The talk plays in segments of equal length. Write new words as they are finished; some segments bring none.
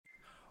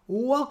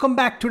Welcome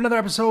back to another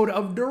episode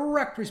of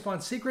Direct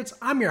Response Secrets.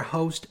 I'm your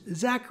host,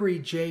 Zachary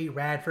J.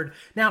 Radford.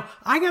 Now,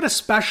 I got a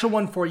special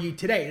one for you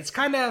today. It's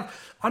kind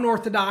of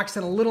unorthodox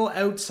and a little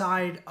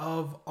outside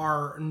of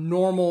our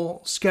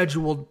normal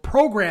scheduled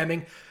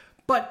programming,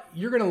 but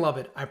you're going to love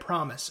it, I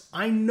promise.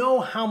 I know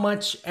how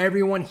much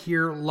everyone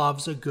here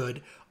loves a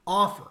good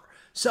offer.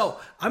 So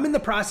I'm in the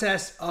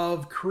process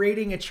of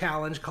creating a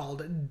challenge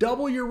called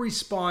Double Your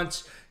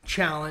Response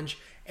Challenge.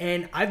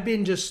 And I've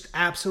been just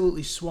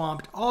absolutely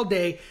swamped all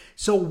day.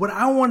 So what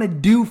I want to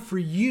do for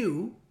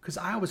you, because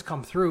I always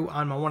come through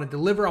I want to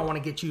deliver, I want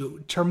to get you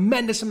a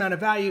tremendous amount of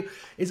value,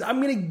 is I'm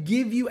going to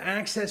give you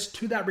access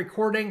to that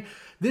recording.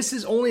 This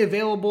is only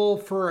available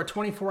for a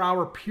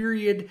 24-hour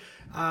period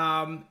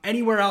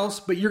anywhere else,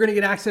 but you're going to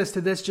get access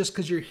to this just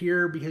because you're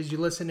here, because you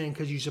listen and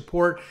because you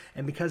support,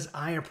 and because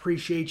I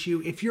appreciate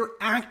you. If you're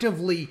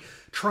actively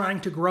trying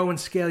to grow and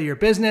scale your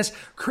business,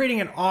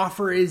 creating an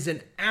offer is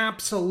an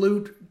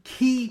absolute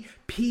key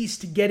piece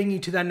to getting you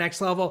to that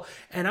next level.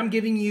 And I'm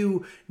giving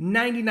you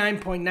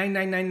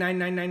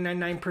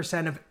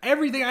 99.9999999% of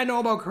everything I know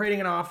about creating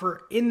an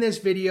offer in this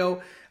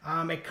video.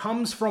 It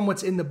comes from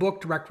what's in the book,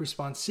 Direct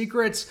Response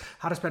Secrets,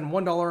 How to Spend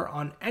 $1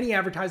 on Any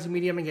Advertising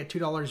Medium and Get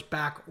 $2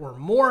 Back or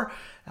More,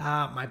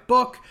 my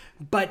book.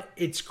 But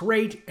it's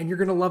great and you're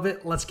going to love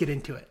it. Let's get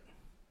into it.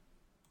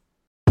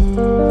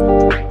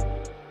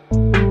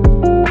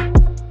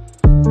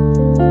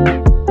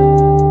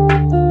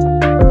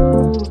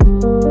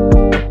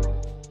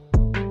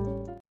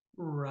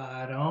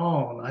 Right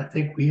on. I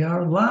think we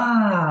are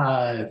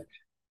live.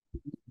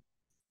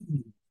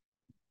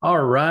 All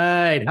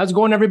right. How's it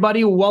going,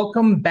 everybody?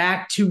 Welcome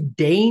back to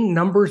day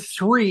number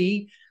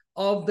 3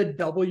 of the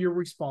Double Your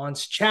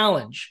Response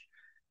Challenge.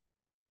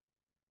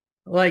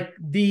 Where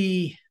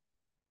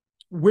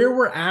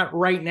we're at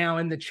right now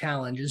in the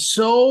challenge is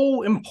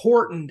so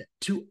important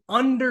to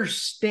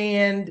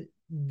understand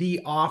the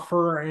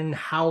offer and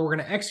how we're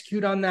going to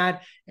execute on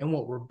that and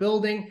what we're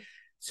building.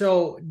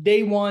 So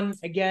day 1,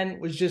 again,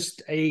 was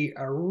just a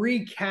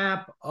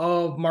recap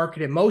of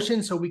market in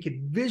motion so we could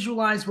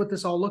visualize what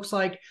this all looks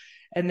like.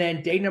 And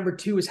then day number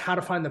 2 is how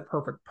to find the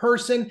perfect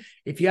person.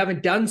 If you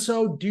haven't done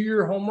so, do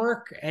your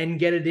homework and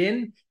get it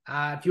in.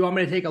 If you want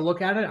me to take a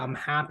look at it, I'm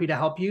happy to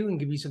help you and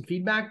give you some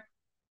feedback.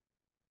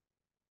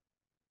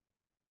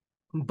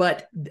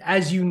 But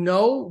as you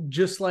know,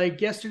 just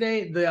like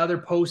yesterday, the other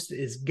post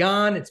is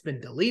gone. It's been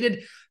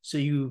deleted. So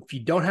if you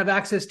don't have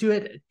access to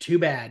it, too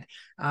bad.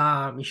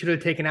 You should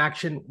have taken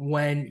action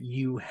when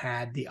you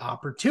had the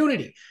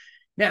opportunity.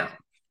 Now,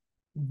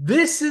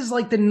 this is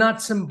like the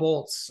nuts and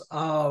bolts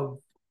of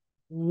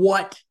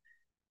what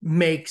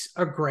makes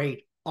a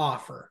great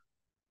offer.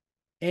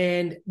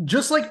 And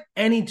just like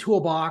any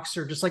toolbox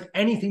or just like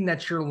anything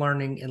that you're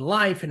learning in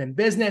life and in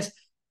business,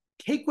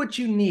 take what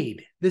you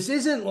need. This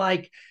isn't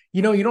like,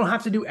 you don't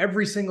have to do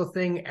every single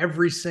thing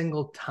every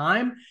single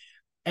time.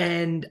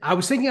 And I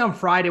was thinking on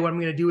Friday, what I'm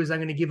going to do is I'm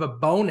going to give a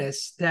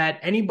bonus that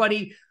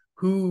anybody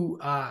who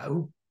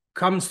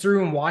comes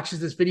through and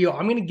watches this video,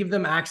 I'm going to give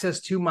them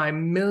access to my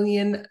 $1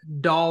 million,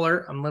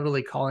 I'm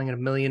literally calling it $1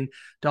 million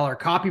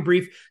copy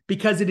brief,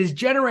 because it has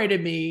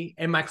generated me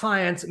and my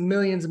clients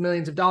millions and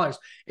millions of dollars.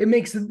 It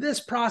makes this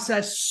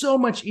process so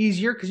much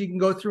easier because you can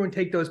go through and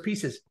take those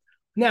pieces.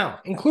 Now,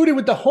 included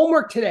with the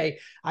homework today,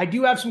 I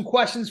do have some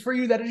questions for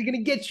you that are going to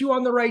get you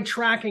on the right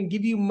track and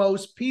give you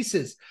most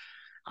pieces.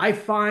 I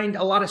find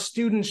a lot of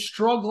students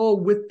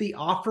struggle with the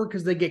offer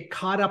because they get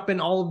caught up in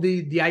all of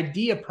the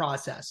idea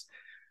process.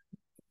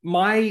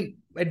 My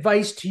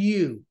advice to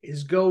you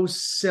is go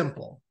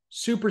simple,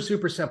 super,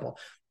 super simple.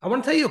 I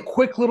want to tell you a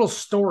quick little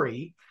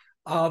story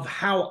of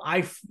how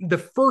the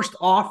first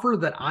offer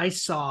that I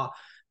saw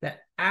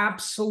that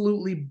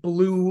absolutely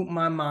blew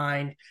my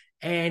mind,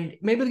 and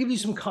maybe I'll give you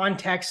some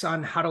context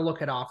on how to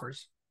look at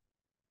offers.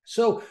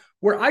 So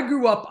where I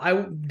grew up,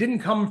 I didn't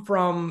come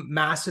from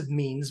massive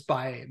means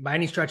by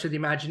any stretch of the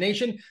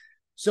imagination.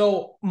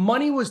 So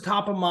money was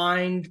top of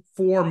mind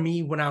for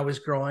me when I was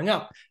growing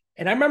up.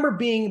 And I remember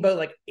being about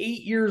like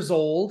 8 years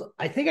old.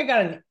 I think I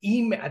got an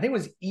email. I think it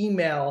was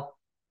email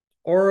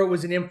or it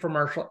was an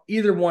infomercial.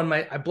 Either one.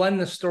 I blend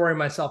the story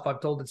myself.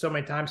 I've told it so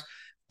many times.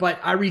 But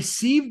I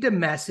received a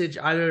message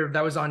either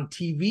that was on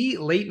TV,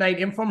 late night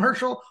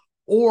infomercial,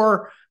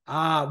 or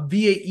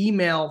via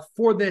email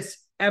for this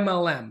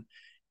MLM.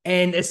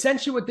 And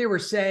essentially what they were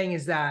saying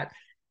is that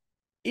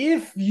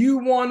if you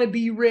want to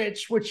be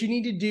rich, what you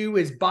need to do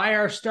is buy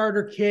our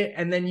starter kit,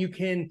 and then you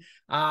can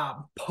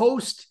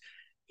post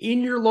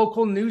in your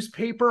local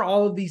newspaper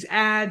all of these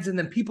ads, and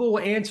then people will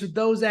answer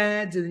those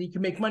ads, and then you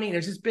can make money. And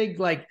there's this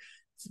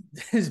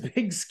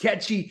big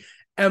sketchy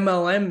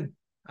MLM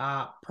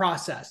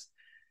process.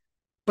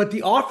 But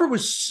the offer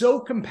was so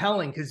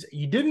compelling because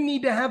you didn't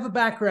need to have a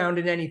background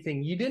in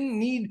anything. You didn't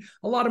need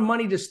a lot of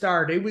money to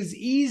start. It was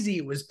easy.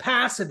 It was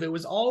passive. It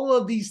was all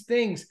of these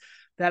things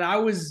that I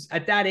was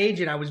at that age,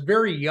 and I was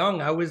very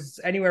young. I was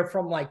anywhere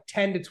from like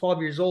 10 to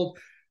 12 years old.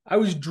 I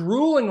was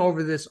drooling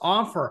over this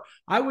offer.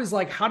 I was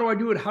like, how do I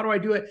do it? How do I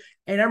do it?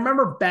 And I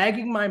remember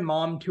begging my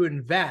mom to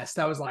invest.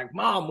 I was like,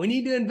 Mom, we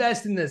need to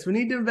invest in this. We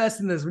need to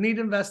invest in this. We need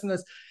to invest in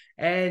this.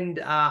 And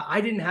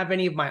I didn't have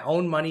any of my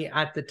own money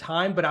at the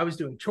time, but I was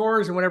doing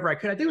chores and whatever I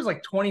could. I think it was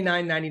like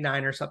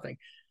 $29.99 or something.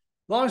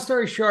 Long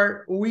story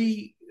short,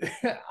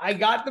 I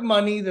got the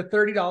money, the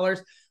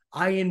 $30.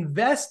 I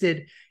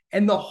invested,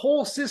 and the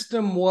whole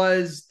system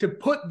was to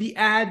put the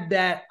ad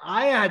that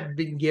I had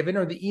been given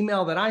or the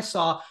email that I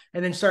saw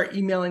and then start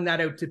emailing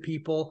that out to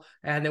people.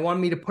 And they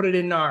wanted me to put it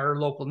in our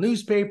local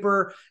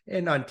newspaper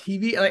and on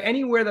TV, like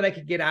anywhere that I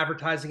could get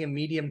advertising and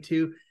medium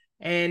to.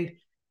 And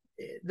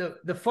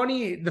the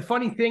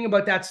funny thing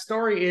about that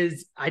story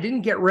is I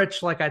didn't get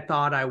rich like I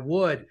thought I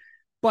would,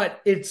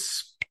 but it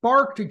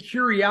sparked a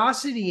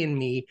curiosity in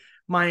me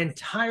my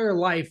entire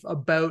life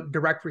about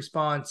direct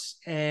response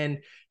and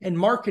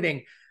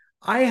marketing.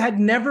 I had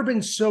never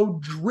been so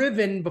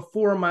driven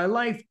before in my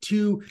life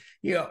to,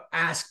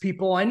 ask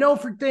people I know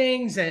for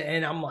things.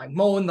 And I'm like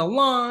mowing the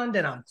lawn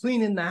and I'm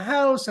cleaning the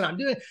house and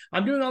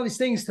I'm doing all these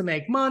things to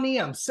make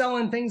money. I'm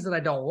selling things that I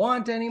don't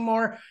want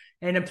anymore.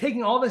 And I'm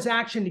taking all this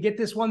action to get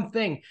this one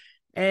thing.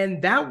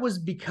 And that was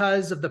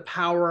because of the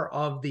power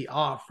of the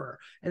offer.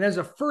 And that was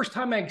the first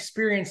time I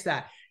experienced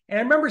that. And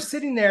I remember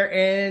sitting there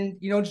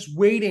and, just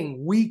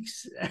waiting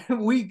weeks,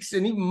 weeks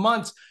and even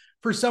months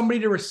for somebody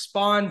to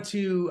respond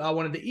to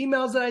one of the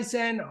emails that I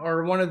sent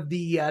or one of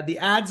the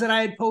ads that I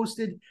had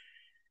posted.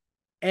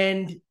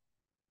 And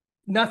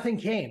nothing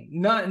came.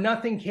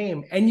 Nothing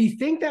came. And you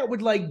think that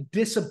would like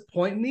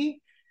disappoint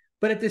me.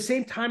 But at the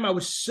same time, I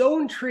was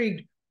so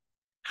intrigued.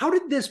 How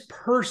did this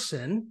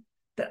person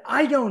that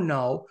I don't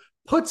know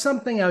put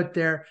something out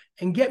there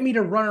and get me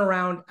to run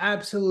around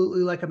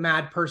absolutely like a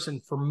mad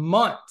person for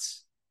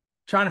months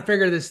trying to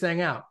figure this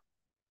thing out?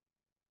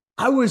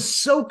 I was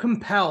so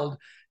compelled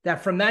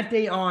that from that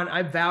day on,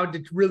 I vowed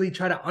to really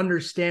try to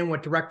understand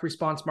what direct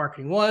response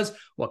marketing was,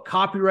 what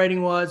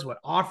copywriting was, what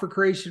offer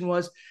creation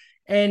was.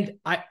 And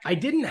I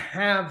didn't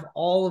have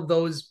all of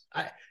those.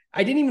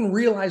 I didn't even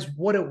realize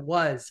what it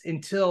was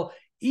until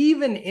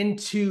even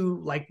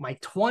into like my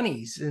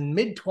 20s and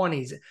mid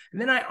 20s. And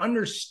then I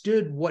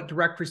understood what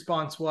direct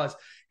response was.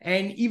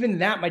 And even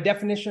that, my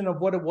definition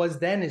of what it was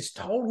then is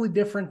totally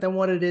different than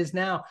what it is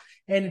now.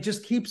 And it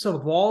just keeps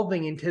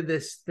evolving into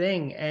this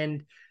thing.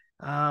 And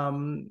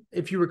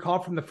if you recall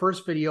from the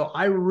first video,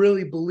 I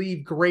really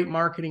believe great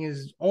marketing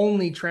is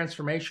only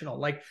transformational.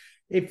 Like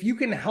if you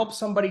can help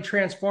somebody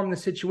transform the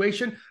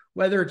situation,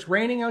 whether it's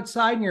raining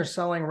outside and you're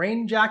selling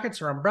rain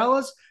jackets or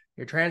umbrellas,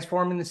 you're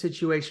transforming the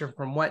situation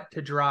from wet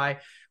to dry,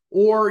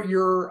 or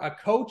you're a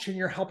coach and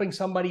you're helping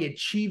somebody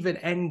achieve an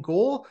end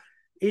goal.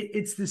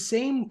 It's the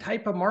same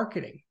type of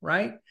marketing,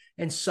 right?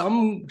 And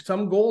some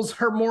goals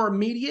are more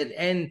immediate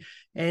and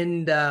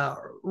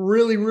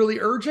really, really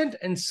urgent,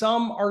 and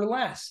some are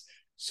less.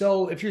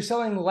 So if you're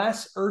selling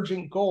less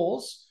urgent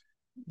goals,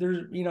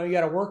 there's, you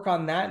got to work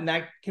on that, and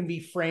that can be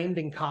framed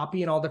in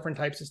copy and all different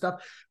types of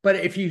stuff. But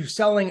if you're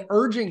selling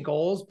urgent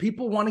goals,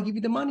 people want to give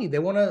you the money. They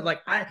want to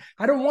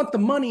I don't want the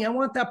money. I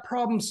want that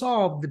problem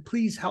solved.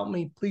 Please help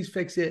me. Please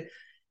fix it.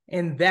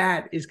 And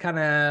that is kind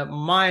of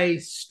my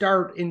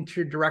start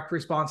into direct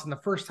response. And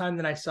the first time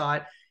that I saw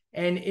it,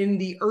 and in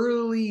the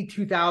early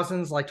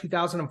 2000s, like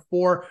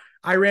 2004,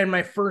 I ran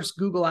my first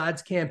Google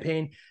Ads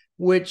campaign,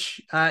 which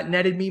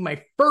netted me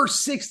my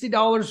first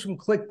 $60 from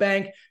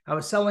ClickBank. I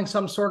was selling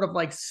some sort of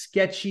like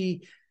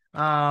sketchy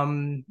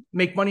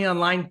make money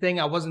online thing.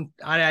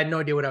 I had no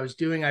idea what I was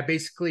doing. I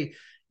basically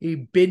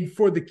bid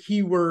for the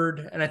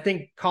keyword, and I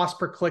think cost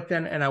per click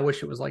then, and I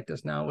wish it was like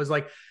this now, it was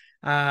like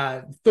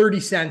 30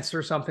 cents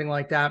or something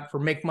like that for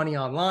make money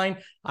online.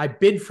 I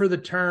bid for the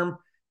term,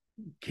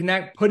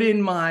 put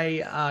in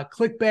my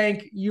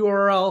ClickBank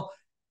URL,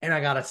 and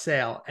I got a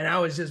sale. And I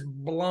was just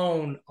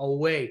blown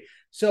away.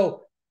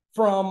 So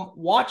from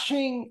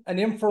watching an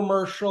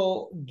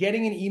infomercial,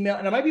 getting an email,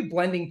 and I might be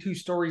blending two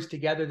stories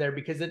together there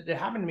because it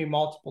happened to me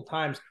multiple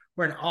times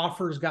where an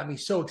offer's got me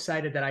so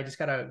excited that I just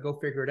got to go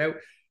figure it out.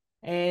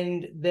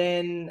 And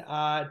then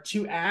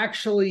to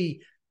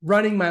actually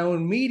running my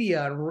own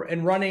media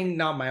and running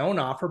not my own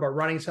offer, but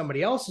running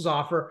somebody else's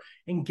offer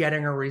and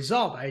getting a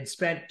result. I had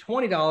spent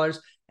 $20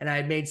 and I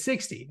had made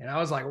 60. And I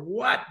was like,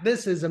 what?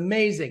 This is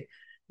amazing.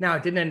 Now,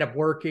 it didn't end up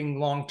working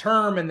long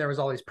term, and there was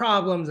all these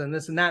problems and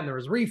this and that, and there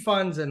was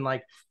refunds, and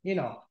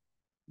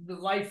the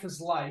life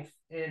is life,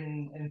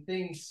 and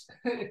things,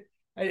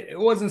 it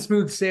wasn't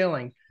smooth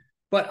sailing.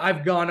 But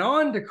I've gone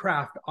on to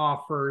craft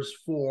offers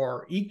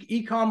for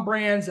e-com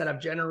brands that have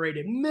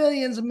generated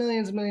millions and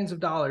millions and millions of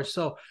dollars.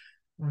 So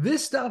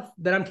this stuff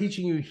that I'm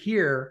teaching you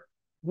here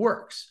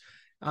works.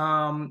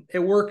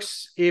 It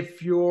works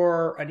if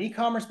you're an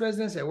e-commerce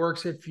business. It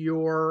works if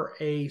you're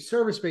a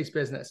service-based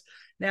business.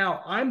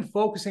 Now, I'm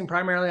focusing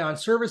primarily on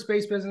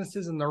service-based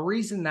businesses, and the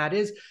reason that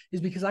is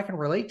because I can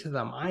relate to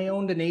them. I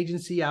owned an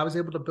agency. I was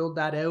able to build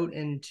that out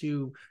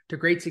into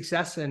great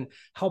success and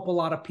help a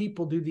lot of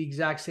people do the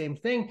exact same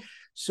thing.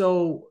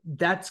 So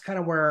that's kind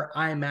of where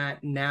I'm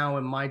at now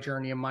in my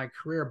journey in my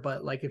career.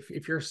 But like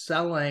if you're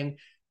selling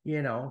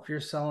if you're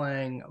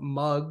selling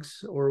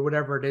mugs or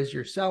whatever it is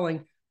you're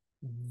selling,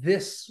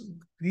 these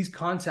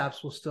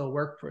concepts will still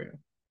work for you.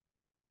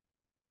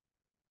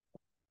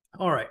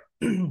 All right,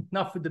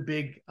 enough with the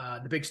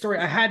big story.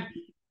 I had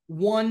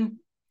one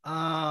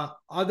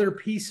other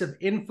piece of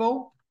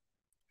info.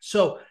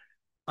 So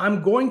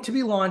I'm going to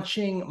be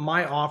launching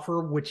my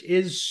offer, which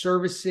is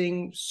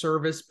servicing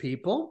service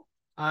people.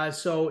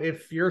 So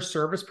if you're a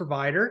service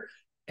provider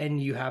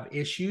and you have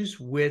issues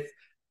with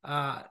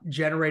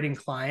generating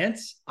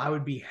clients, I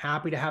would be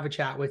happy to have a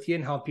chat with you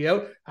and help you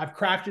out. I've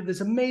crafted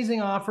this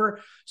amazing offer.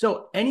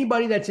 So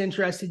anybody that's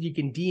interested, you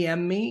can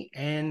DM me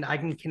and I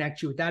can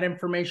connect you with that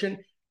information.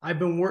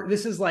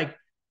 This is like,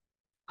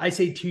 I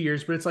say 2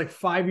 years, but it's like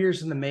 5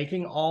 years in the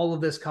making, all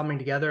of this coming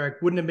together. I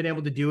wouldn't have been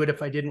able to do it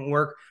if I didn't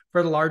work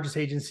for the largest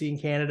agency in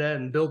Canada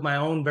and build my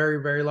own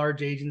very, very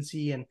large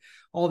agency and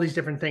all these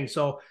different things.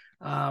 So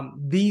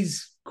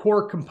these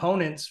core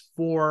components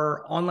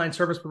for online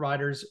service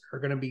providers are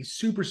going to be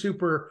super,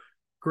 super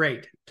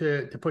great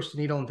to push the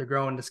needle and to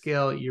grow and to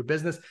scale your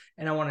business.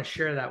 And I want to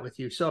share that with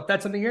you. So if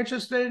that's something you're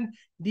interested in,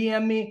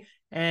 DM me.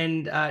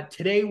 And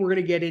today we're going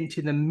to get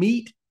into the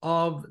meat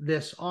of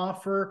this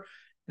offer.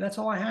 And that's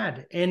all I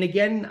had. And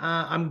again,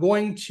 I'm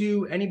going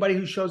to, anybody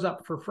who shows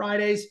up for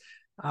Fridays,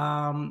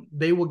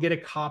 they will get a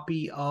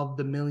copy of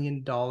the $1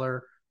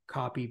 Million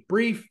Copy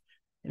Brief.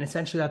 And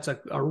essentially that's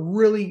a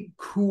really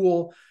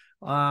cool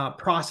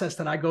process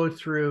that I go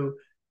through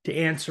to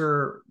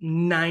answer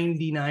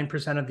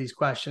 99% of these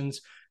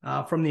questions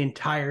from the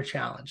entire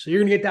challenge. So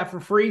you're going to get that for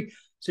free.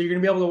 So you're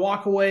going to be able to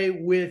walk away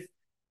with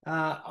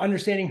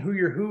understanding who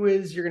your who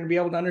is. You're going to be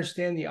able to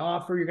understand the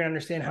offer. You're going to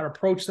understand how to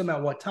approach them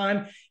at what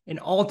time. And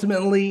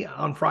ultimately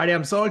on Friday,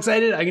 I'm so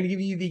excited. I'm going to give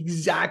you the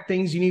exact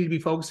things you need to be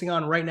focusing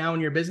on right now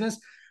in your business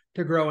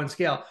to grow and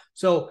scale.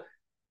 So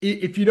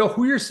if you know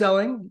who you're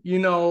selling, you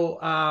know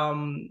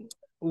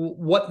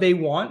what they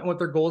want, what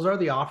their goals are,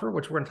 the offer,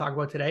 which we're going to talk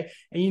about today,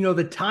 and you know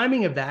the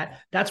timing of that,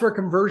 that's where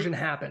conversion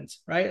happens,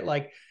 right?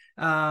 Like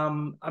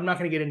I'm not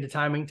going to get into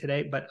timing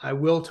today, but I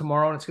will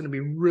tomorrow, and it's going to be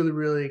really,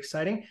 really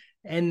exciting.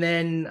 And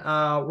then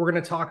we're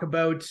going to talk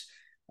about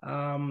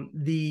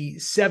the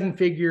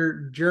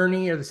 7-figure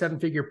journey or the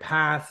 7-figure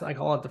path. I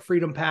call it the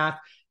freedom path,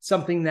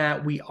 something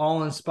that we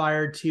all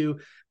aspire to.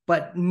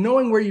 But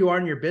knowing where you are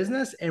in your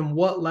business and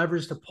what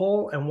levers to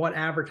pull and what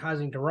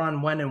advertising to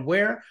run, when and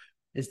where,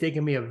 is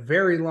taking me a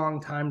very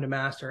long time to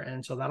master.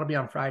 And so that'll be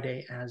on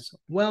Friday as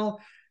well.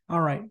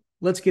 All right,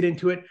 let's get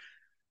into it.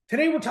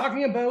 Today we're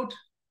talking about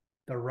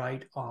the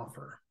right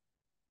offer.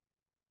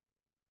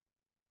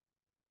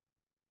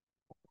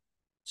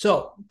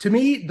 So to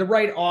me, the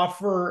right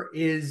offer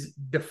is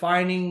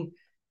defining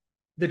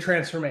the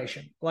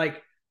transformation.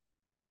 Like,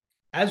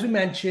 as we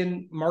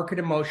mentioned, market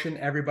emotion,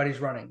 everybody's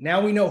running. Now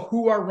we know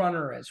who our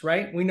runner is,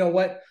 right? We know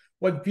what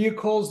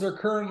vehicles they're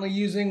currently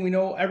using. We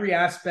know every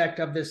aspect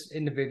of this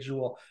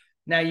individual.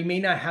 Now, you may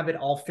not have it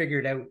all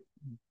figured out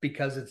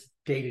because it's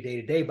day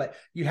to day, but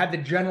you have the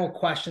general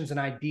questions and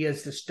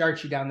ideas to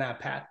start you down that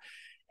path.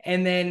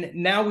 And then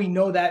now we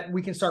know that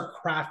we can start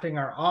crafting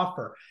our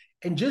offer.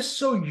 And just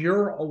so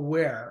you're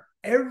aware,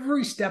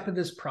 every step of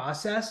this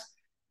process,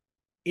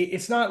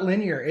 it's not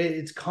linear.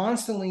 It's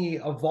constantly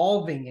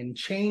evolving and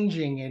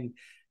changing.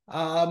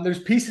 And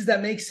there's pieces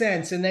that make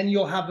sense. And then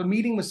you'll have a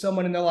meeting with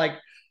someone and they're like,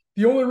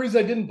 the only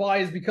reason I didn't buy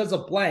is because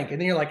of blank.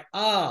 And then you're like,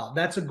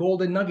 that's a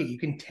golden nugget. You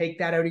can take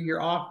that out of your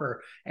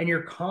offer. And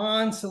you're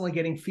constantly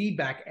getting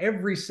feedback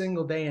every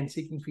single day and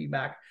seeking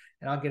feedback.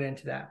 And I'll get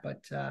into that.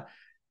 But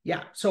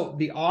yeah, so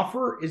the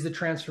offer is the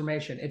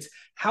transformation. It's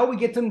how we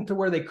get them to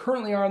where they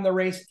currently are in the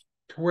race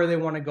to where they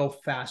want to go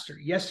faster.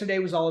 Yesterday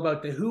was all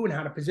about the who and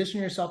how to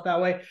position yourself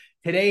that way.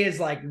 Today is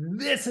like,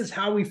 this is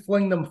how we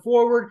fling them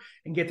forward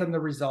and get them the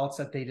results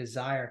that they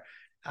desire.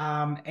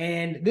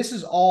 And this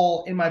is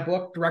all in my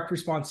book, Direct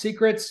Response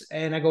Secrets.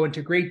 And I go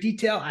into great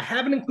detail. I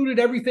haven't included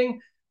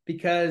everything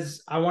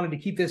because I wanted to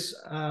keep this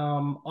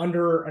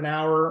under an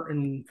hour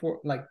and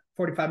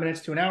 45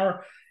 minutes to an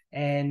hour.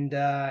 And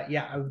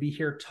yeah, I would be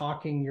here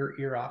talking your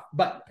ear off.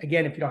 But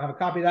again, if you don't have a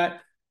copy of that,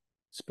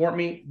 support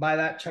me, buy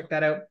that, check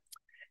that out.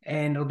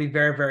 And it'll be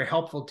very, very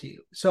helpful to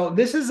you. So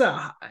this is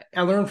I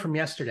learned from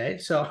yesterday.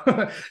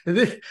 So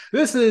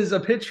this is a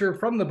picture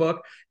from the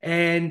book,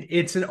 and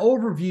it's an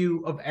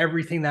overview of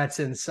everything that's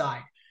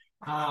inside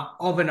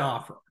of an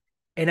offer.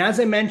 And as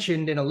I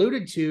mentioned and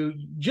alluded to,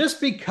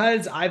 just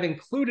because I've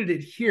included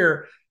it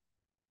here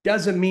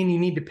doesn't mean you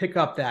need to pick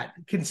up that.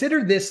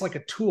 Consider this like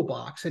a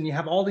toolbox, and you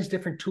have all these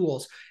different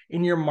tools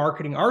in your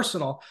marketing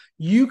arsenal.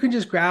 You can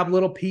just grab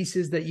little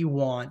pieces that you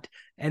want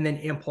and then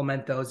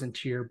implement those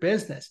into your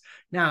business.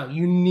 Now,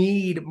 you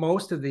need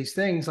most of these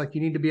things. Like,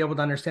 you need to be able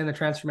to understand the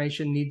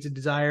transformation, needs and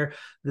desire,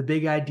 the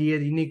big idea,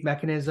 the unique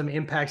mechanism,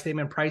 impact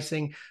statement,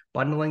 pricing,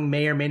 bundling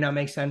may or may not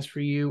make sense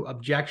for you,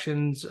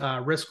 objections,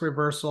 risk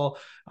reversal,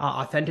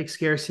 authentic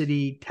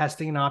scarcity,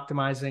 testing and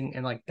optimizing,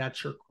 and like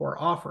that's your core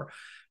offer.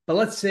 But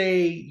let's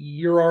say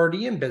you're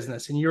already in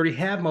business and you already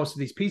have most of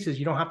these pieces.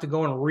 You don't have to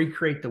go and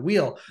recreate the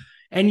wheel.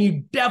 And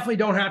you definitely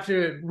don't have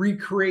to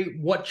recreate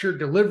what you're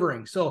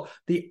delivering. So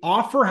the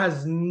offer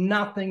has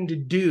nothing to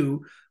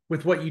do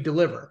with what you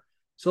deliver.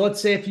 So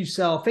let's say if you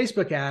sell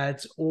Facebook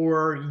ads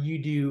or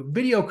you do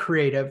video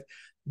creative,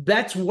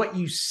 that's what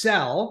you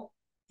sell.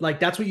 Like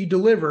that's what you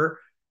deliver.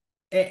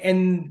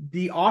 And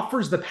the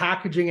offers, the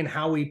packaging and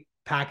how we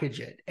package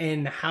it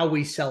and how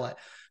we sell it.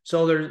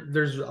 So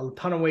there's a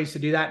ton of ways to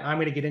do that. And I'm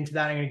going to get into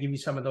that. I'm going to give you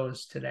some of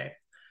those today.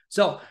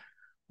 So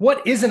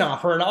what is an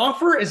offer? An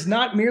offer is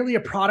not merely a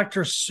product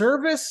or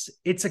service.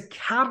 It's a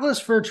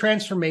catalyst for a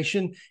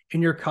transformation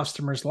in your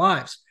customers'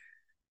 lives.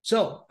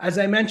 So as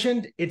I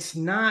mentioned, it's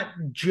not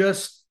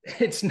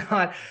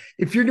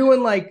if you're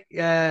doing like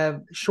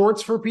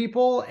shorts for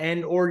people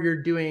or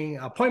you're doing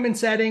appointment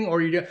setting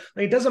or you do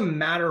like, it doesn't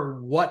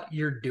matter what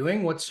you're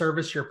doing, what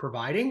service you're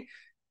providing.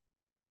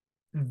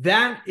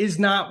 That is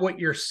not what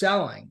you're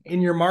selling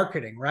in your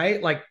marketing,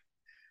 right? Like,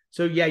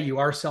 so yeah, you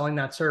are selling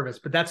that service,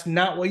 but that's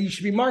not what you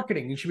should be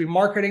marketing. You should be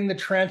marketing the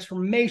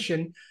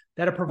transformation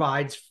that it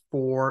provides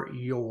for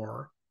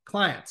your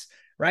clients,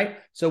 right?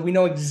 So we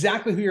know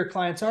exactly who your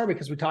clients are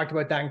because we talked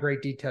about that in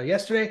great detail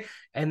yesterday.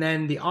 And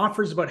then the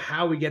offers about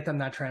how we get them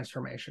that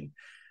transformation.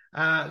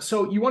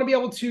 So you want to be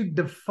able to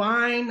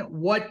define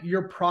what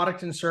your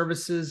product and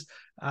services,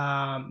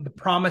 the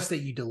promise that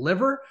you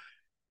deliver.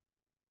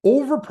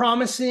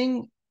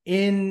 Over-promising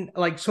in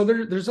like, so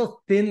there's a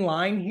thin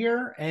line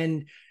here,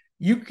 and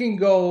you can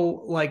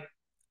go like,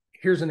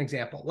 here's an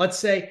example. Let's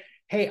say,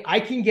 hey, I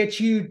can get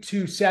you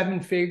to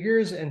 7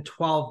 figures in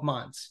 12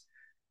 months.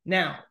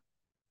 Now,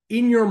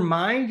 in your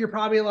mind, you're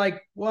probably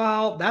like,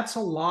 well, that's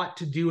a lot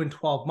to do in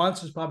 12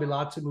 months. There's probably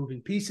lots of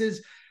moving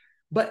pieces,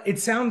 but it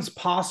sounds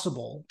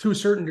possible to a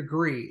certain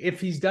degree.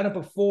 If he's done it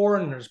before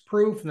and there's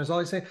proof and there's all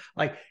these things,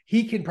 like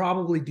he can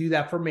probably do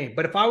that for me.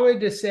 But if I were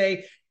to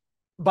say,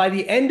 by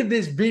the end of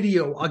this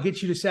video, I'll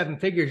get you to 7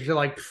 figures, you're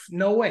like,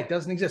 no way, it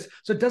doesn't exist.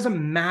 So it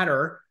doesn't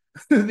matter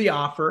the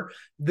offer.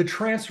 The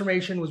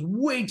transformation was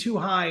way too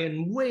high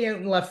and way out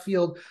in left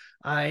field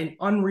and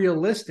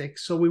unrealistic.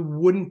 So we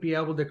wouldn't be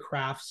able to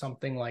craft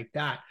something like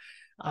that.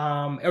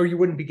 Or you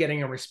wouldn't be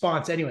getting a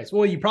response anyways.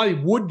 Well, you probably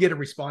would get a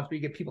response, but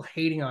you get people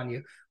hating on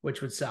you,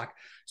 which would suck.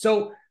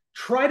 So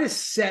try to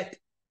set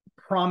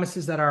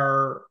promises that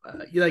are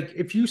like,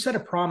 if you set a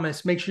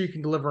promise, make sure you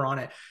can deliver on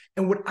it.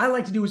 And what I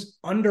like to do is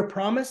under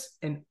promise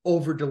and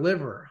over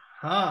deliver.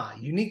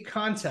 Unique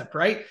concept,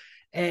 right?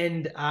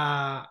 And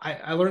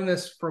I learned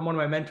this from one of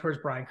my mentors,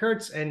 Brian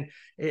Kurtz, and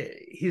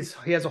he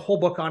has a whole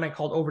book on it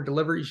called Over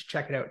Deliver. You should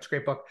check it out. It's a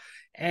great book.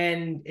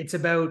 And it's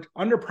about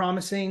under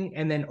promising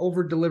and then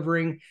over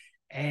delivering.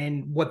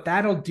 And what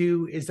that'll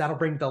do is that'll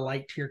bring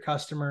delight to your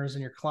customers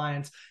and your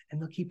clients,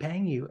 and they'll keep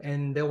paying you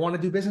and they'll want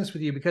to do business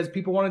with you because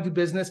people want to do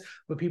business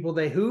with people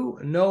they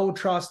know,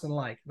 trust, and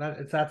like.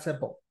 It's that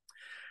simple.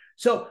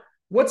 So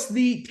what's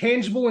the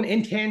tangible and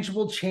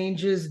intangible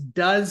changes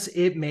does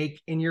it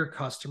make in your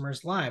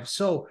customers' lives?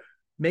 So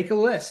make a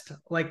list.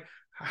 Like,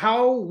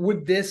 how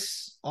would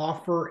this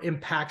offer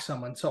impact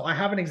someone? So I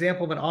have an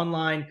example of an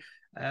online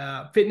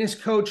fitness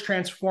coach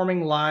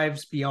transforming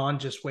lives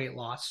beyond just weight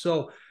loss.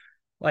 So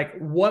like,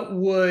 what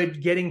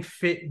would getting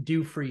fit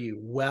do for you?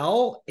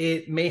 Well,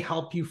 it may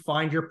help you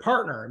find your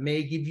partner. It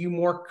may give you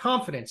more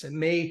confidence. It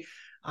may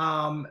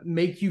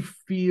make you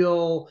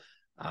feel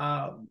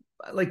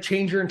like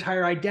change your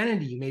entire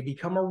identity. You may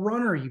become a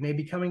runner. You may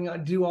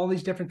do all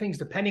these different things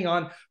depending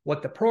on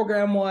what the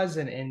program was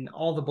and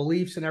all the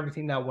beliefs and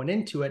everything that went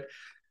into it.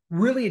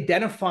 Really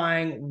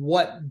identifying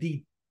what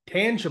the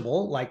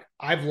tangible, like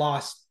I've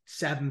lost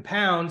 7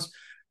 pounds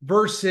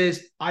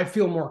versus I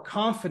feel more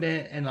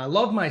confident and I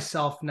love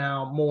myself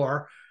now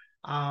more.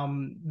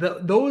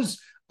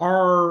 Those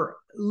are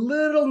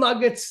little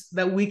nuggets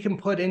that we can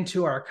put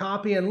into our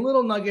copy and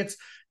little nuggets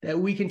that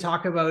we can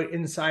talk about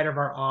inside of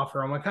our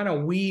offer. And we kind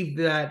of weave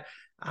that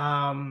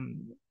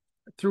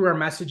through our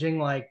messaging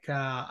like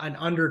an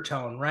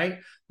undertone, right?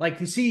 Like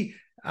you see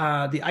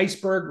the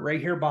iceberg right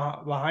here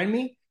behind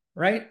me,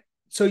 right?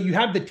 So you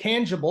have the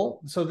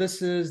tangible. So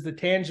this is the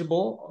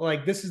tangible,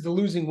 like this is the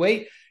losing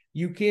weight.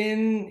 We're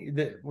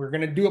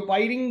going to do it by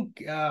eating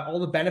all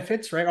the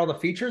benefits, right? All the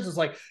features. It's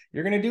like,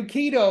 you're going to do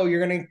keto,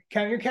 you're going to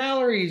count your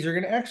calories, you're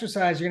going to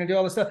exercise, you're going to do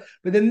all this stuff.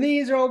 But then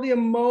these are all the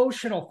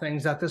emotional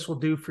things that this will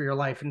do for your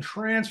life and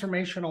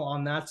transformational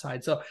on that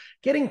side. So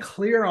getting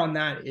clear on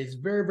that is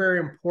very, very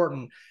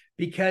important,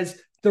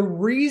 because the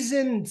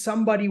reason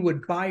somebody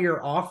would buy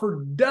your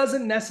offer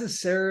doesn't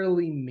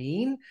necessarily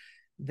mean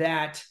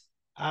that,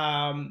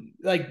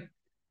 like,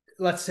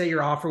 let's say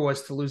your offer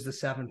was to lose the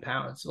 7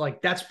 pounds.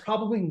 Like, that's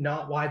probably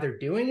not why they're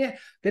doing it.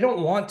 They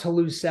don't want to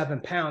lose 7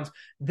 pounds.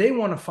 They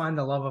want to find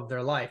the love of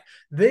their life.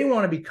 They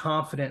want to be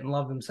confident and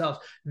love themselves.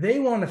 They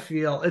want to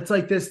feel, it's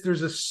like this,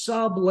 there's a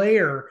sub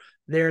layer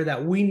there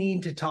that we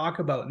need to talk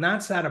about. And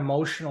that's that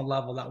emotional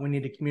level that we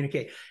need to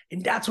communicate.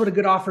 And that's what a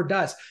good offer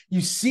does.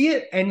 You see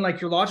it, and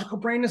like your logical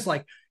brain is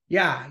like,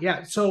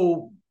 Yeah.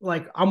 So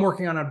like I'm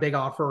working on a big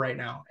offer right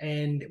now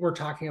and we're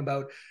talking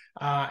about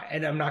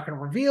and I'm not going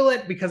to reveal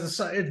it because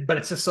but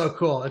it's just so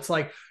cool. It's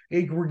like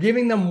we're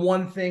giving them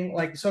one thing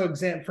like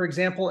for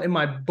example in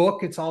my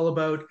book it's all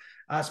about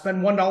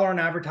spend $1 on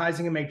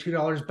advertising and make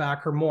 $2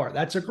 back or more.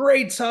 That's a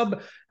great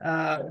sub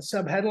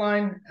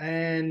headline,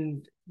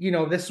 and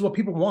this is what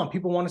people want.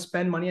 People want to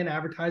spend money on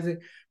advertising,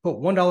 put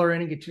 $1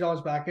 in and get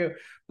 $2 back out.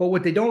 But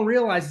what they don't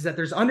realize is that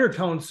there's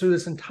undertones through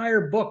this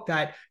entire book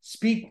that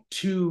speak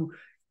to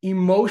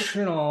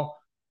emotional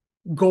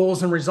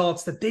goals and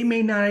results that they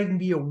may not even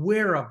be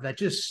aware of that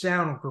just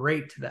sound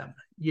great to them.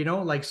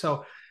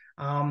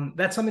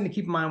 That's something to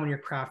keep in mind when you're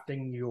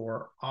crafting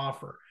your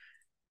offer.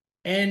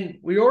 And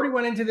we already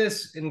went into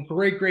this in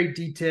great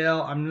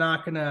detail. I'm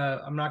not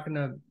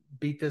gonna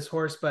beat this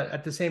horse, but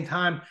at the same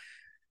time,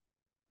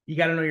 you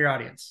got to know your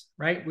audience,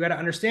 right? We got to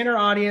understand our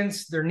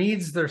audience, their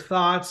needs, their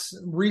thoughts,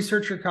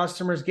 research your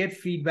customers, get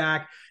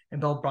feedback,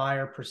 and build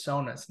buyer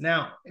personas.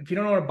 Now, if you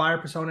don't know what a buyer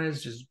persona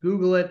is, just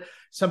Google it.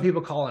 Some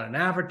people call it an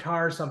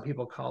avatar. Some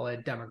people call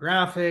it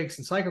demographics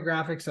and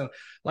psychographics. And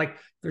like,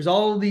 there's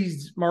all of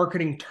these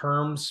marketing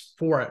terms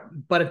for it.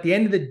 But at the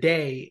end of the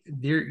day,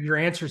 your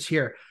answer's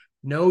here.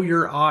 Know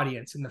your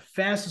audience. And the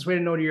fastest way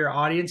to know your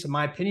audience, in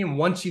my opinion,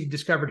 once you've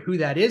discovered who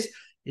that is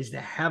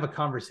to have a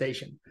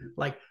conversation.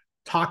 Like,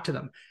 talk to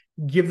them,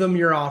 give them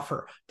your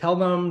offer, tell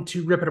them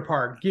to rip it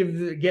apart,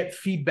 get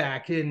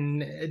feedback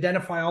and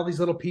identify all these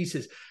little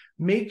pieces.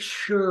 Make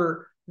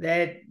sure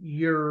that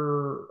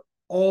you're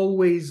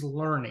always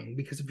learning,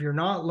 because if you're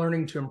not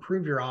learning to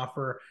improve your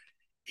offer,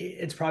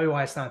 it's probably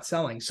why it's not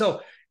selling. So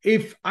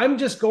if I'm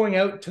just going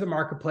out to the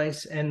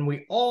marketplace and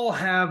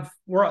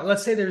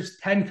let's say there's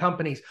 10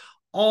 companies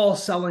all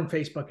selling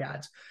Facebook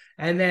ads,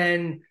 and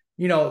then,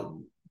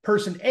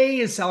 person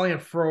A is selling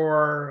it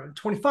for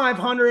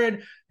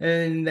 $2,500,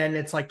 and then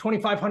it's like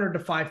 $2,500 to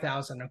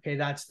 $5,000. Okay,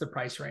 that's the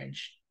price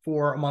range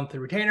for a monthly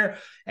retainer.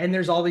 And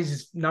there's all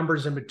these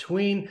numbers in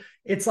between.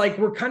 It's like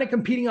we're kind of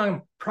competing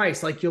on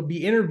price. Like you'll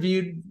be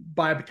interviewed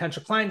by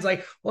potential clients,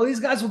 like, well,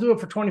 these guys will do it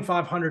for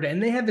 $2,500, and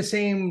they have the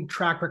same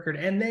track record,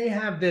 and they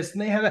have this,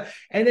 and they have that,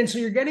 and then so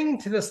you're getting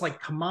into this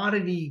like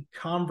commodity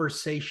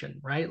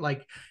conversation, right?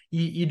 Like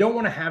you don't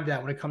want to have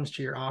that when it comes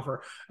to your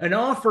offer. An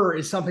offer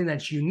is something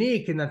that's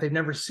unique and that they've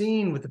never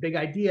seen, with the big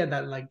idea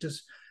that like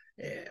just,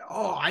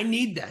 oh, I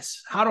need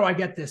this. How do I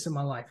get this in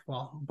my life?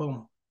 Well,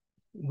 boom,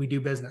 we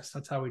do business.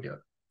 That's how we do it.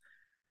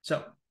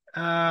 So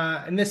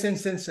in this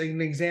instance,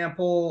 an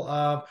example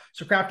of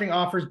crafting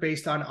offers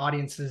based on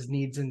audience's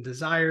needs and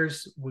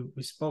desires.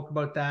 We spoke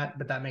about that,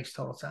 but that makes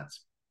total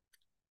sense.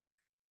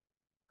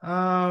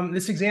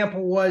 This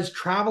example was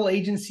travel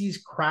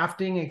agencies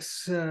creating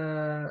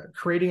exclusive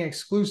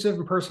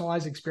and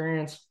personalized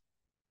experience.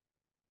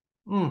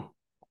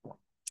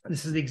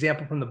 This is the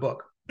example from the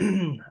book.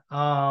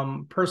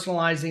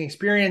 Personalizing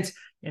experience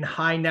in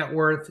high net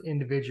worth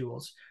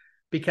individuals,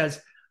 because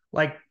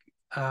like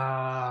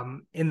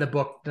in the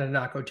book, did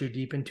not go too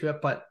deep into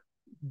it, but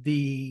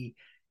the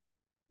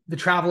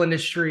travel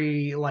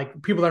industry,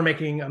 like people that are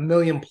making $1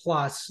 million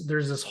plus,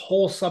 there's this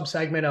whole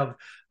subsegment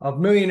of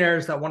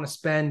millionaires that want to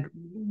spend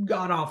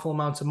god awful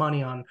amounts of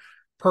money on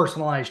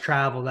personalized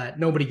travel that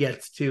nobody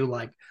gets to,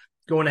 like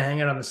going to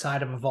hang out on the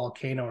side of a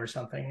volcano or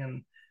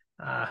something.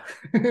 And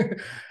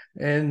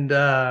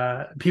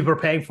people are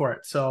paying for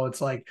it. So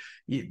it's like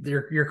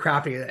you're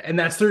crafting it, and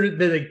that's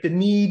the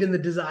need and the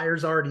desire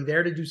is already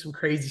there to do some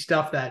crazy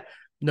stuff that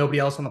nobody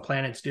else on the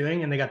planet's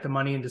doing, and they got the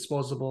money and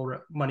disposable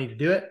money to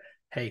do it.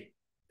 Hey,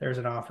 there's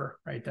an offer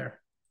right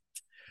there.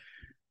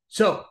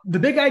 So the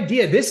big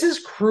idea, this is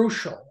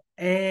crucial.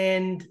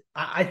 And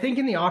I think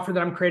in the offer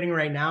that I'm creating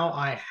right now,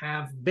 I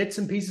have bits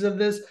and pieces of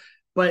this,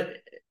 but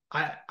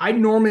I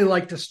normally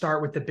like to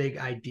start with the big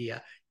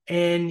idea.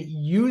 And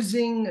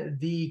using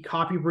the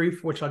copy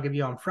brief, which I'll give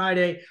you on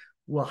Friday,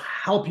 will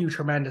help you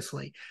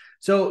tremendously.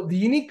 So the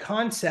unique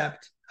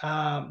concept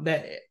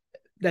that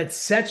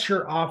sets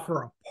your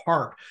offer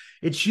apart,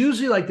 it's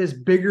usually like this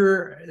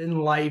bigger in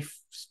life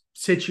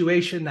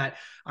situation that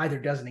either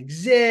doesn't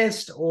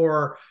exist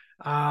or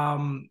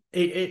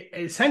it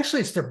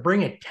essentially is to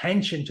bring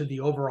attention to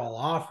the overall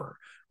offer,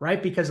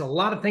 right? Because a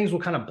lot of things will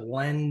kind of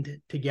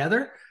blend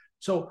together.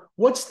 So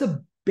what's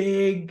the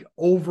big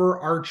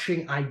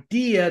overarching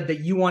idea that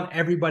you want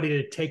everybody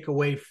to take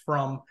away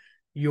from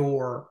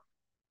your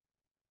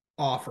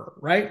offer,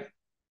 right?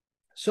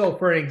 So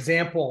for an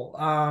example,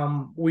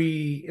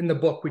 in the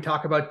book, we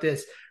talk about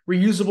this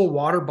reusable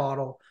water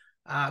bottle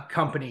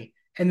company.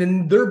 And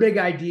then their big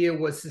idea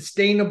was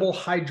sustainable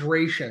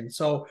hydration.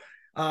 So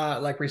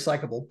like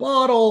recyclable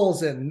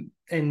bottles and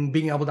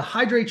being able to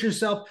hydrate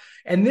yourself.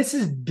 And this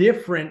is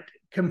different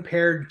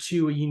compared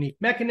to a unique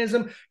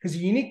mechanism, because a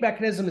unique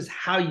mechanism is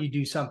how you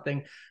do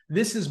something.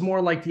 This is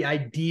more like the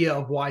idea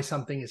of why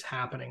something is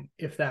happening,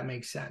 if that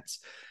makes sense.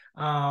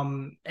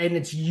 And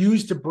it's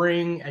used to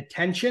bring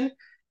attention,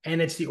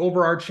 and it's the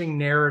overarching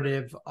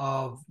narrative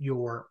of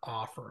your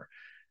offer.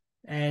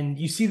 And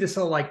you see this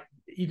like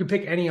you can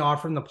pick any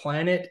offer on the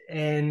planet.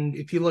 And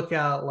if you look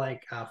at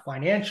like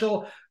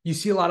financial, you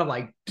see a lot of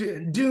like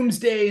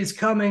doomsday is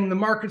coming, the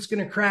market's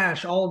going to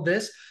crash, all of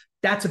this.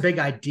 That's a big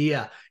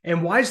idea.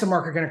 And why is the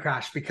market going to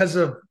crash? Because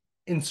of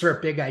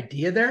insert big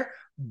idea there.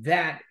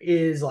 That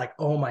is like,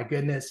 oh my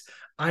goodness,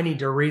 I need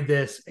to read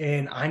this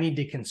and I need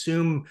to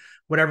consume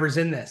whatever's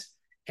in this.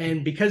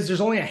 And because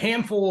there's only a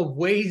handful of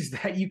ways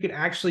that you can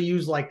actually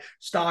use like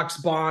stocks,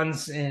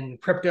 bonds, and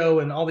crypto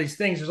and all these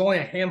things, there's only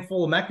a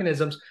handful of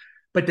mechanisms,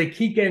 but they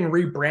keep getting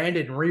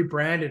rebranded and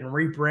rebranded and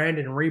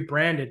rebranded and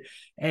rebranded.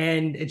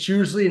 And it's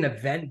usually an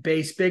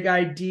event-based big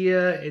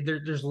idea.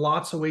 There's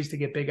lots of ways to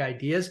get big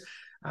ideas.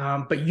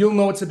 But you'll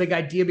know it's a big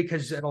idea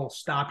because it'll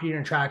stop you in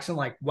your tracks and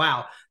like,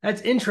 wow,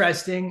 that's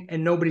interesting.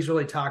 And nobody's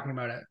really talking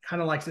about it.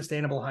 Kind of like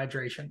sustainable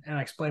hydration. And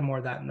I explain more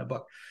of that in the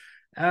book.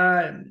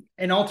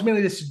 And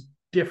ultimately, this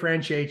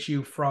differentiates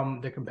you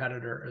from the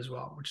competitor as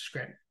well, which is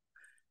great.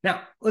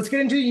 Now, let's get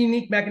into the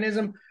unique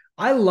mechanism.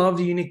 I love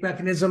the unique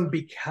mechanism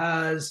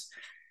because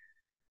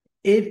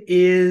it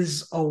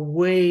is a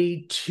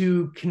way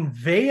to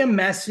convey a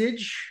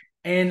message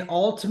and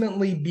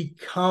ultimately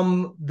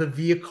become the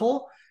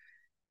vehicle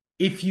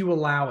if you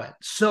allow it.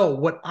 So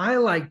what I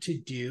like to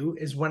do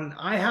is when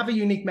I have a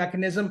unique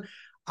mechanism,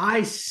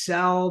 I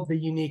sell the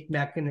unique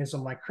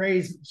mechanism like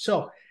crazy.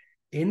 So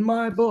in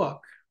my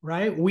book,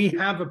 right, we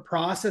have a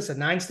process, a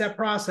 9-step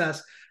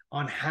process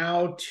on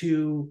how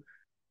to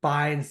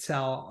buy and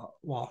sell,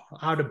 well,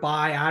 how to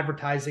buy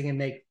advertising and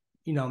make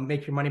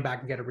your money back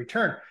and get a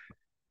return.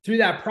 Through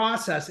that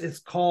process, it's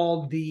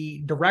called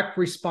the Direct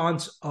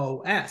Response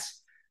OS.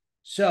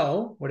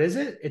 So what is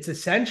it? It's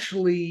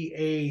essentially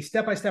a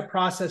step-by-step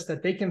process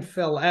that they can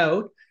fill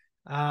out,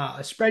 a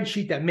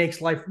spreadsheet that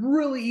makes life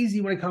really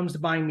easy when it comes to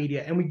buying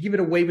media. And we give it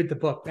away with the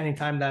book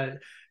anytime that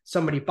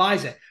somebody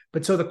buys it.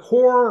 But so the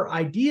core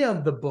idea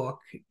of the book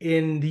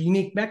in the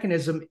unique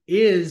mechanism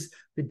is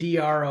the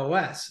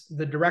DROS,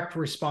 the Direct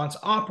Response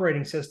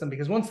Operating System,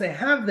 because once they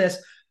have this,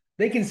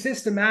 they can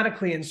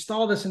systematically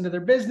install this into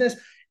their business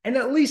and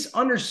at least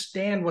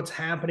understand what's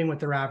happening with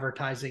their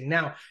advertising.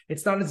 Now,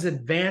 it's not as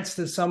advanced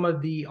as some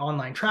of the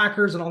online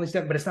trackers and all these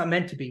stuff, but it's not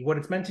meant to be. What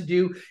it's meant to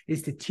do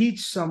is to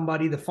teach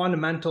somebody the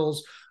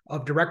fundamentals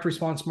of direct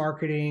response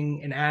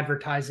marketing and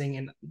advertising,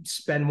 and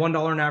spend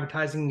 $1 in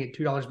advertising and get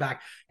 $2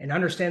 back, and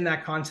understand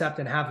that concept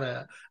and have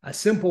a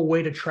simple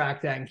way to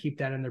track that and keep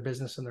that in their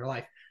business and their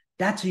life.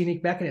 That's a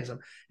unique mechanism.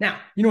 Now,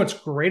 you know what's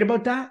great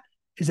about that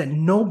is that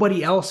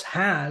nobody else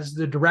has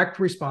the direct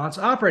response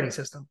operating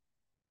system.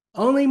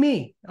 Only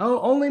me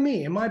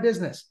in my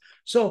business.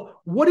 So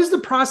what is the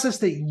process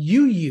that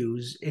you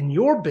use in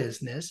your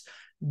business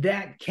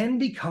that can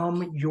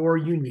become your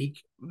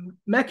unique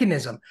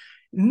mechanism?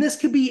 And this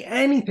could be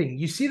anything.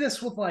 You see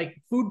this with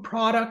like food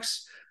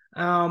products,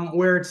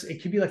 where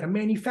it could be like a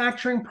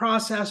manufacturing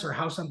process or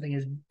how something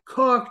is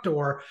cooked,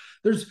 or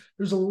there's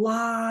a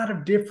lot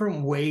of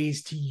different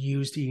ways to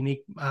use the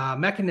unique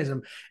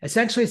mechanism.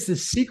 Essentially, it's the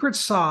secret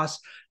sauce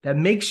that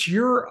makes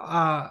your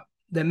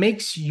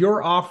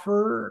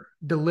offer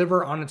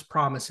deliver on its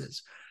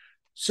promises.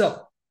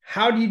 So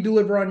how do you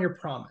deliver on your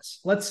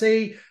promise? Let's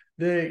say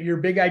your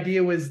big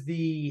idea was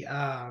the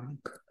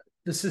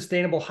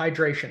sustainable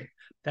hydration.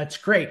 That's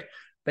great.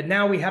 But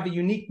now we have a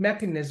unique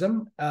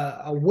mechanism,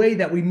 a way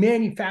that we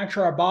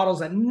manufacture our bottles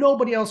that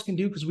nobody else can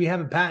do because we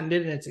haven't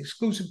patented and it's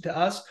exclusive to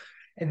us.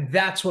 And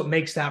that's what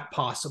makes that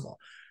possible.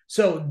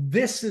 So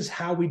this is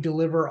how we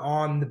deliver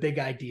on the big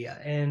idea.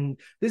 And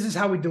this is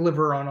how we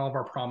deliver on all of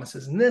our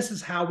promises. And this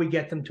is how we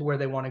get them to where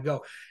they want to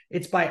go.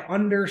 It's by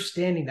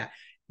understanding that.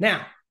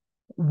 Now,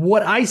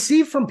 what I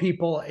see from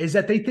people is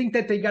that they think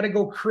that they got to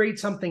go create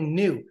something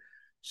new.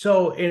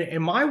 So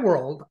in my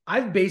world,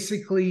 I've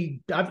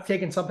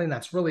taken something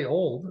that's really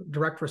old,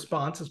 direct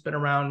response. It's been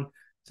around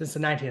since the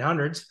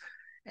 1900s,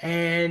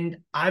 and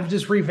I've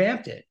just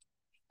revamped it,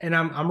 and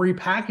I'm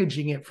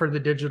repackaging it for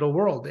the digital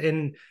world.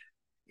 And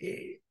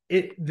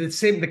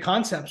the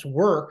concepts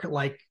work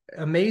like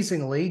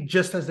amazingly,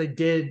 just as they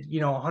did,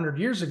 100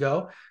 years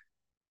ago.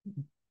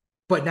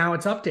 But now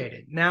it's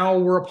updated. Now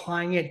we're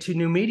applying it to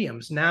new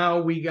mediums. Now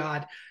we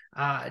got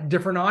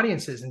different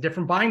audiences and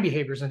different buying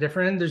behaviors and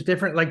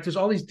there's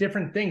all these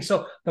different things.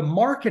 So the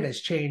market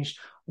has changed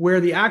where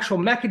the actual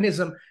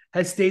mechanism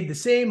has stayed the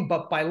same,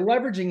 but by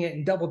leveraging it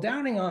and doubling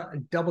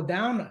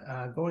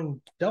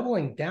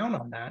down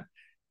on that,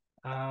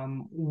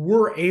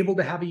 we're able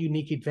to have a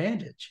unique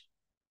advantage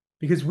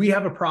because we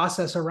have a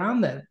process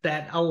around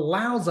that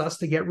allows us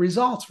to get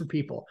results for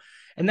people.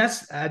 And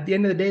that's, at the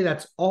end of the day,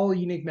 that's all a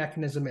unique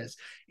mechanism is.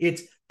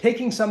 It's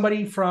taking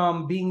somebody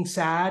from being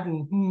sad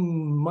and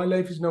my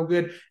life is no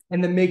good,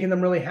 and then making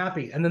them really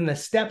happy. And then the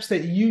steps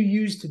that you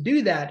use to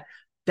do that,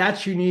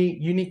 that's your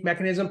unique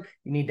mechanism.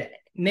 You need to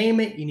name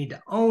it, you need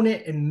to own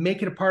it, and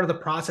make it a part of the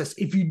process.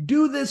 If you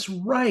do this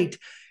right,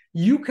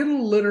 you can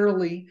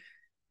literally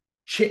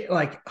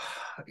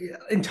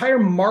entire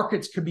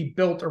markets could be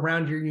built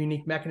around your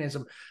unique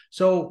mechanism.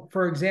 So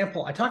for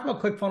example, I talk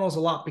about ClickFunnels a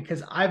lot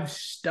because I've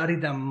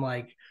studied them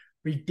like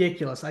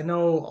ridiculous. I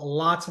know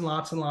lots and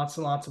lots and lots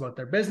and lots about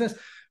their business,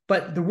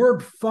 But the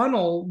word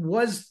funnel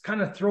was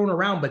kind of thrown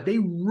around, but they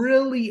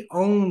really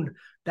owned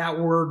that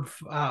word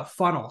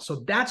funnel.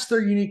 So that's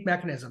their unique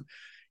mechanism.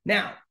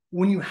 Now,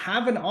 when you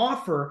have an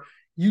offer,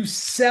 you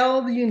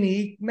sell the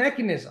unique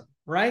mechanism,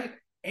 right?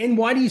 And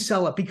why do you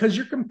sell it? Because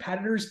your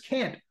competitors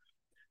can't.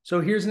 So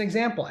here's an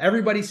example.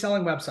 Everybody's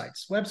selling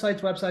websites,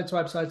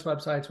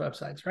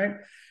 right?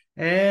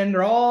 And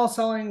they're all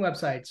selling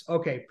websites.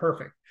 Okay,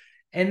 perfect.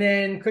 And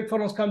then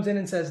ClickFunnels comes in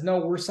and says, no,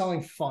 we're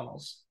selling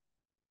funnels.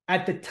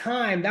 At the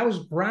time, that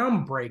was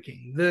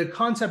groundbreaking. The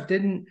concept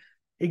didn't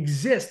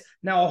exist.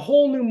 Now, a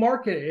whole new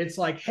market, it's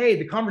like, hey,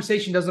 the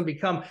conversation doesn't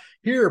become,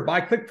 here,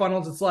 buy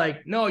ClickFunnels. It's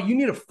like, no, you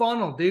need a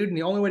funnel, dude. And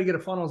the only way to get a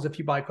funnel is if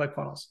you buy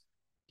ClickFunnels.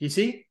 Do you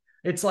see?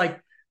 It's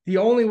like the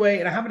only way,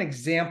 and I have an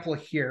example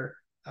here.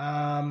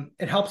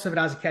 It helps if it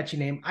has a catchy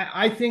name.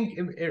 I think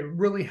it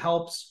really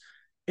helps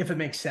if it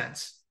makes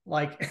sense,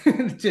 like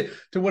to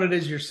what it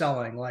is you're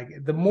selling. Like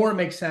the more it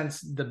makes sense,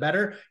 the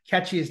better.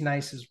 Catchy is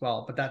nice as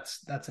well, but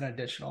that's an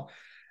additional.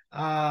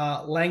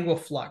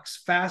 LanguaFlux,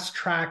 fast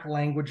track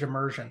language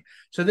immersion.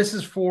 So this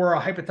is for a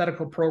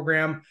hypothetical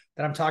program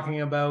that I'm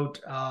talking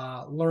about,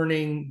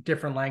 learning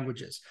different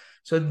languages.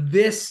 So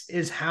this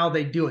is how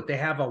they do it. They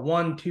have a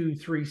 1, 2,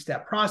 3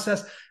 step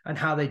process on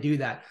how they do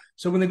that.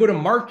 So when they go to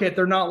market,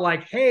 they're not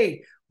like,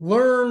 hey,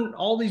 learn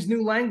all these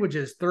new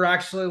languages. They're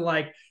actually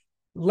like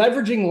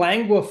leveraging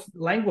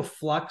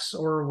LanguaFlux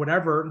or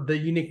whatever the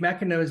unique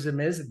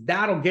mechanism is.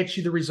 That'll get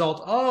you the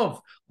result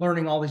of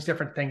learning all these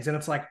different things. And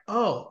it's like,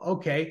 oh,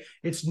 okay,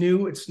 it's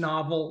new, it's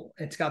novel,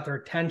 it's got their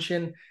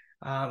attention.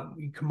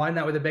 You combine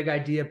that with a big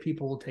idea,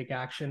 people will take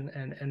action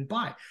and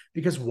buy.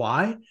 Because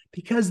why?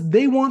 Because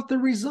they want the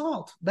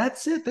result.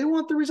 That's it. They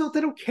want the result.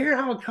 They don't care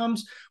how it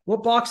comes,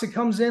 what box it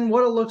comes in,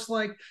 what it looks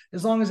like,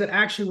 as long as it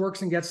actually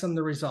works and gets them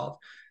the result.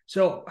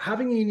 So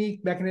having a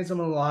unique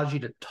mechanism allows you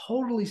to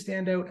totally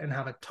stand out and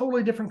have a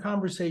totally different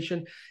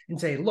conversation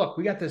and say, look,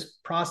 we got this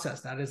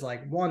process that is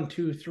like 1,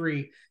 2,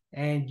 3,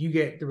 and you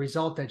get the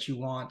result that you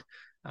want.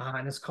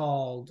 And it's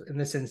called, in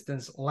this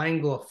instance,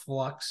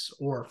 LanguaFlux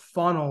or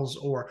funnels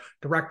or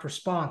direct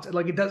response.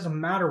 Like, it doesn't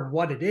matter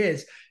what it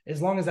is,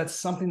 as long as that's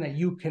something that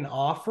you can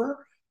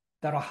offer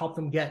that'll help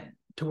them get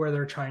to where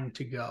they're trying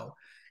to go.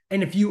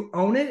 And if you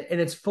own it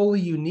and it's fully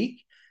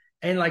unique,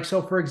 and like,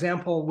 so for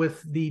example,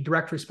 with the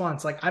direct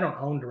response, like I don't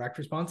own direct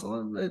response.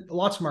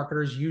 Lots of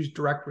marketers use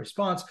direct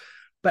response,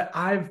 but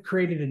I've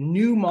created a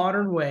new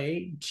modern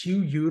way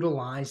to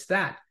utilize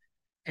that.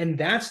 And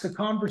that's the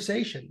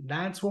conversation.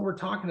 That's what we're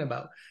talking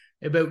about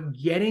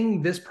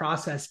getting this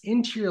process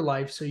into your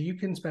life so you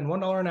can spend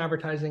 $1 in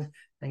advertising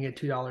and get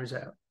 $2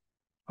 out.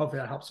 Hopefully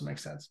that helps to make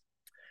sense.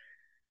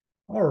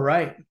 All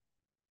right.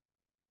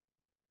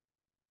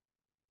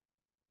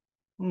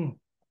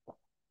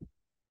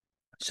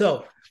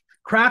 So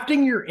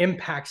crafting your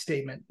impact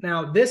statement.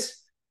 Now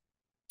this,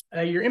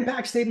 your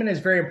impact statement is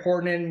very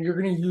important and you're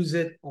going to use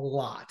it a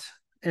lot.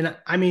 And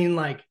I mean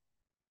like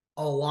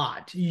a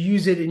lot. You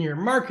use it in your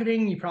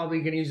marketing. You're probably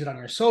going to use it on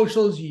your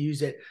socials. You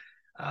use it.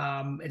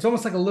 It's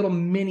almost like a little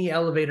mini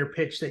elevator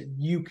pitch that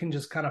you can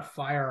just kind of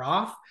fire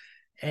off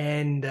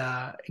and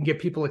get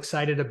people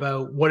excited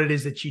about what it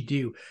is that you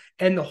do.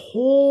 And the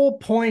whole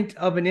point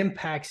of an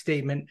impact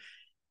statement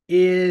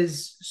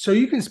is so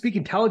you can speak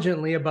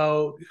intelligently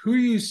about who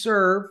you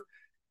serve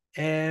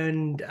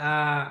and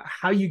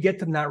how you get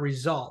them that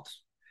result.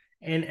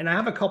 And I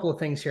have a couple of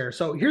things here.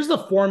 So here's the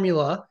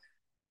formula.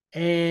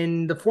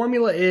 And the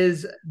formula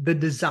is the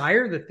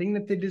desire, the thing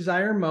that they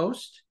desire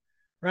most,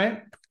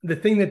 right? The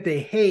thing that they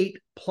hate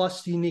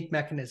plus the unique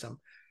mechanism.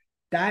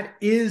 That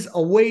is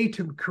a way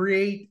to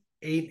create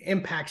an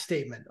impact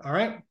statement, all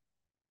right?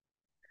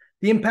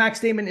 The impact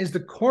statement is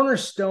the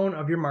cornerstone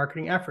of your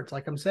marketing efforts.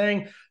 Like I'm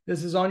saying,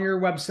 this is on your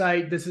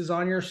website, this is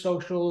on your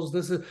socials,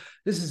 this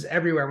is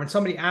everywhere. When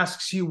somebody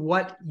asks you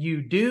what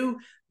you do,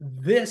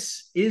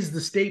 this is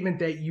the statement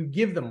that you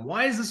give them.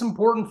 Why is this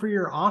important for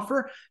your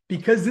offer?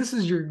 Because this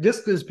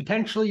is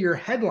potentially your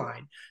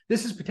headline.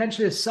 This is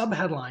potentially a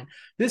sub-headline.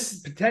 This is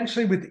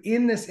potentially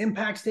within this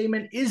impact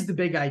statement is the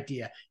big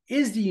idea,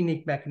 is the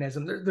unique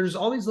mechanism. There's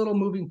all these little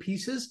moving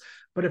pieces,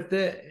 but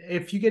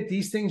if you get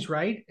these things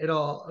right,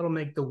 it'll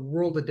make the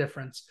world of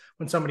difference.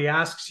 When somebody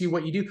asks you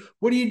what you do,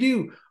 what do you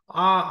do?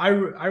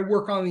 I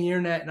work on the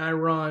internet and I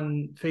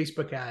run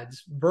Facebook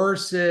ads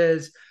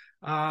versus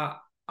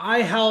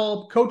I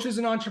help coaches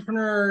and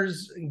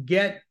entrepreneurs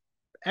get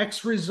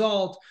X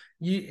result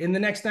in the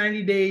next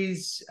 90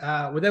 days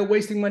without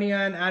wasting money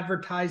on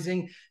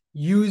advertising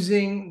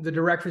using the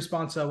direct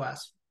response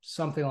OS,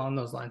 something along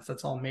those lines.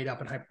 That's all made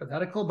up and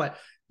hypothetical, but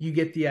you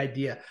get the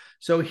idea.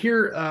 So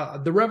here,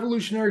 the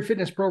Revolutionary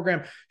Fitness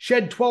Program,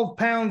 shed 12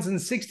 pounds in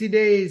 60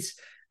 days.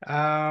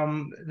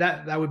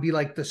 That would be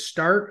like the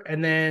start.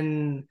 And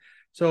then,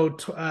 so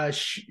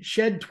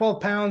shed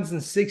 12 pounds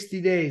in 60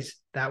 days.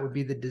 That would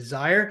be the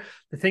desire.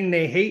 The thing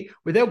they hate,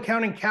 without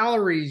counting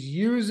calories,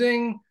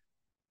 using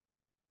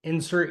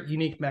insert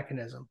unique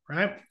mechanism,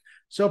 right?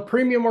 So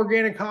premium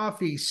organic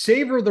coffee,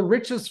 savor the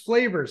richest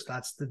flavors.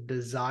 That's the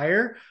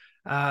desire.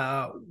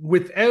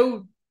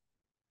 Without,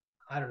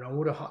 I don't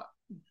know,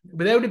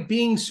 without it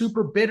being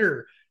super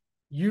bitter,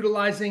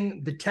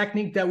 utilizing the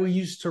technique that we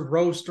use to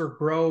roast or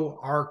grow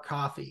our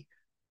coffee.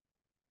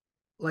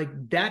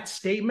 Like that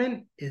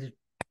statement is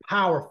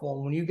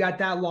powerful. When you got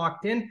that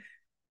locked in,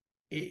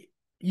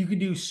 you could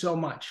do so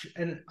much.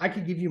 And I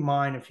could give you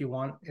mine if you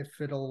want,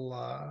 if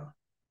it'll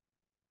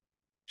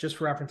just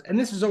for reference. And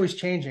this is always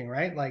changing,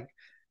 right? Like,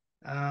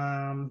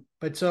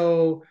 but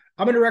so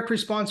I'm a direct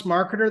response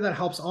marketer that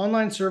helps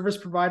online service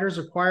providers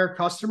acquire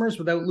customers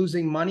without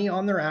losing money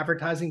on their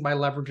advertising by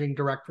leveraging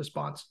direct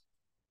response.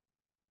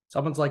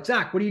 Someone's like,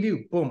 Zach, what do you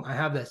do? Boom, I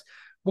have this.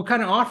 What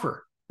kind of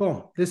offer?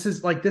 Boom. This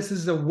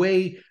is a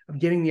way of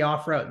getting the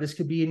offer out. This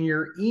could be in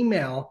your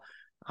email,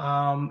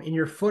 in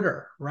your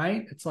footer,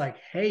 right? It's like,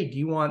 hey, do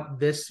you want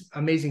this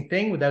amazing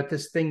thing without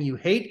this thing you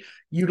hate?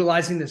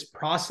 Utilizing this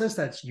process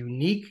that's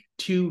unique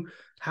to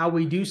how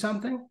we do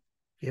something,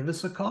 give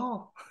us a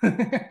call.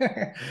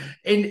 And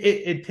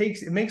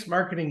it makes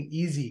marketing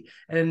easy.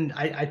 And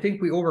I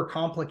think we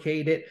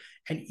overcomplicate it.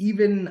 And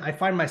even I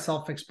find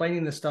myself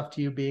explaining this stuff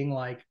to you being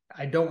like,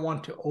 I don't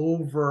want to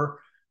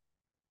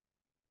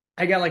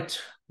I got like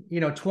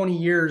 20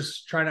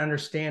 years trying to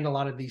understand a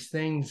lot of these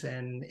things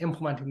and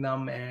implementing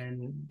them.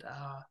 And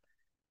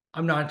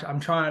I'm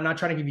not trying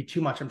to give you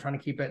too much. I'm trying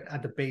to keep it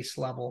at the base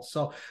level.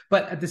 So,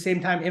 but at the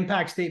same time,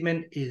 impact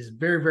statement is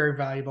very, very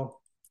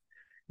valuable.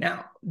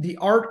 Now, the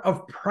art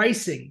of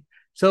pricing.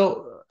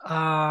 So,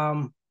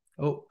 I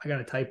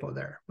got a typo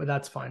there, but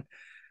that's fine.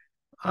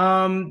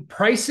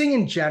 Pricing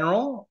in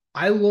general,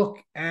 I look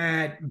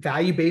at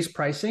value-based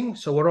pricing.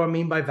 So what do I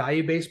mean by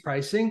value-based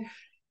pricing?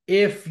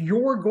 If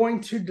you're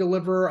going to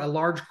deliver a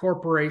large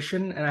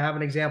corporation, and I have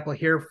an example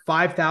here,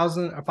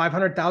 $5,000 or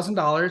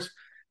 $500,000,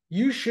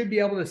 you should be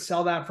able to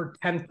sell that for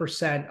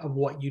 10% of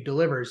what you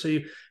deliver. So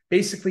you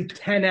basically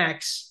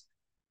 10x,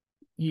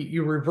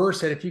 you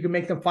reverse it. If you can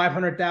make them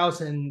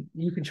 500,000,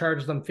 you can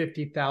charge them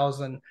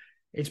 50,000.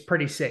 It's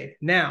pretty safe.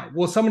 Now,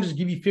 will someone just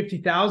give you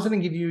 50,000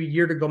 and give you a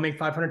year to go make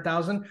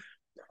 500,000?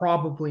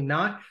 Probably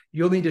not.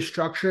 You'll need to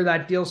structure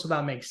that deal so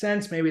that makes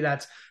sense. Maybe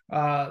that's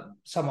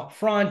some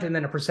upfront and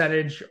then a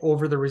percentage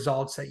over the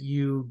results that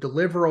you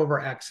deliver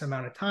over X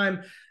amount of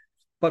time.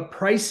 But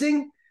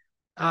pricing,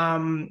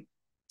 you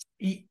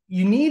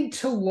need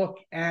to look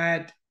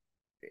at,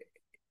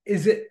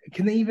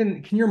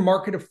 can your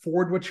market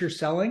afford what you're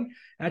selling?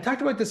 And I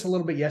talked about this a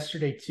little bit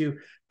yesterday too,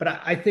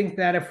 but I think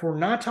that if we're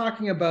not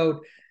talking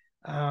about,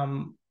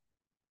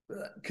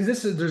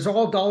 because there's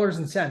all dollars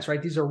and cents,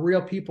 right? These are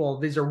real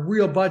people. These are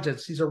real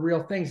budgets. These are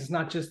real things. It's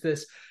not just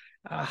this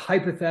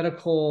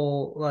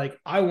hypothetical, like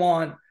I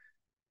want,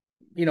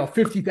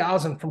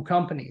 50,000 from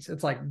companies.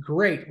 It's like,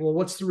 great. Well,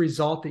 what's the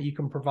result that you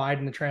can provide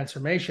in the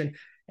transformation?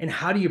 And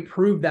how do you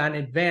prove that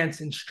in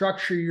advance and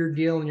structure your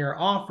deal and your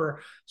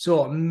offer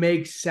so it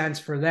makes sense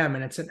for them?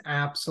 And it's an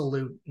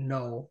absolute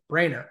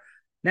no-brainer.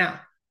 Now,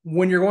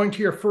 when you're going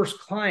to your first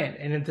client,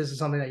 and if this is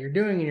something that you're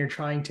doing and you're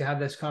trying to have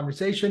this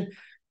conversation,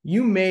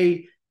 you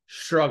may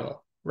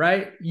struggle,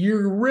 right?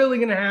 You're really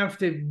going to have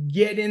to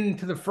get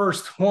into the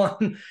first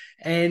one.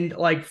 And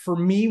like for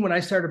me, when I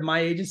started my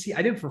agency,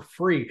 I did it for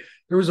free.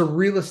 There was a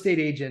real estate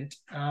agent,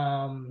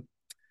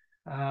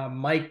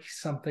 Mike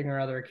something or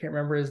other. I can't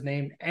remember his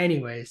name.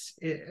 Anyways,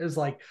 it was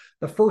like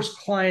the first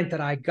client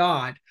that I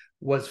got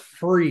was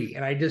free.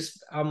 And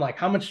I'm like,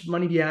 how much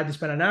money do you have to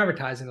spend on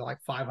advertising? They're like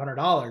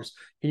 $500.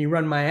 Can you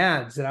run my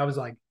ads? And I was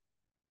like,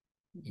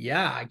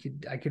 yeah,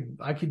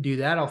 I could do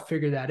that. I'll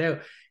figure that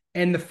out.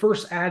 And the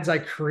first ads I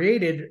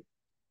created,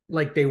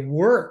 like they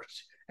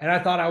worked. And I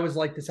thought I was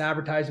like this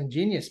advertising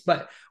genius.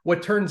 But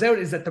what turns out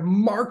is that the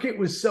market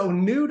was so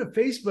new to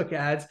Facebook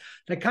ads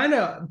that kind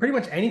of pretty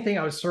much anything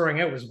I was throwing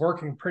out was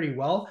working pretty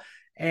well.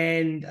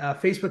 And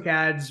Facebook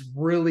ads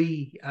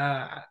really,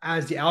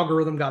 as the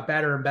algorithm got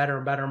better and better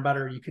and better and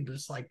better, you could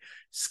just like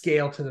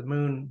scale to the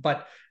moon.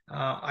 But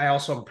I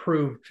also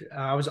improved.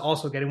 I was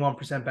also getting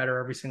 1% better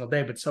every single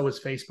day, but so was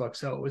Facebook.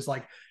 So it was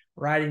like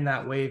riding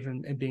that wave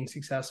and being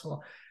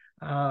successful.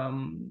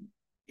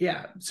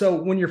 Yeah.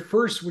 So when you're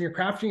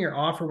crafting your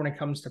offer, when it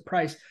comes to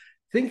price,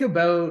 think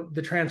about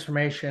the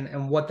transformation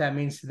and what that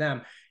means to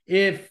them.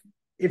 If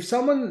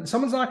someone's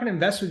not going to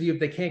invest with you if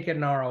they can't get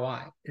an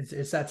ROI,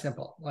 it's that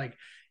simple. Like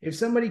if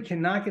somebody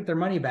cannot get their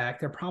money back,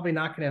 they're probably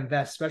not going to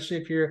invest, especially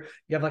if you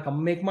have like a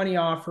make money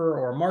offer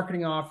or a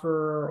marketing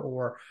offer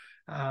or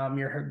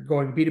you're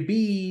going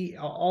B2B,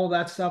 all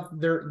that stuff.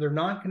 They're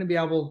not going to be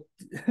able,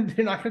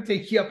 they're not going to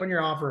take you up on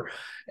your offer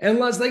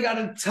unless they got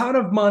a ton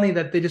of money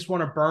that they just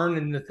want to burn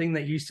and the thing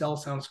that you sell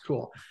sounds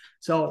cool.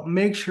 So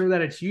make sure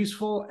that it's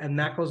useful, and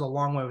that goes a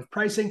long way with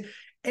pricing.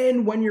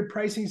 And when you're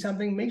pricing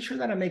something, make sure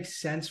that it makes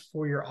sense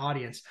for your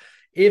audience.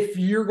 If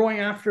you're going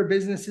after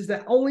businesses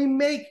that only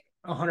make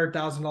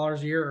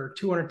 $100,000 a year or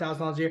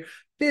 $200,000 a year,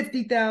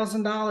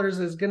 $50,000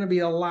 is going to be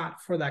a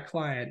lot for that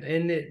client,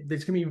 and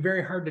it's going to be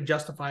very hard to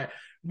justify it.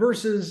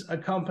 Versus a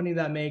company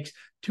that makes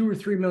 $2 or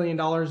 $3 million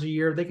a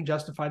year, they can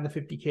justify the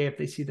 $50K if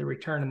they see the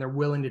return and they're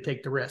willing to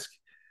take the risk.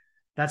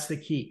 That's the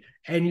key.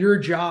 And your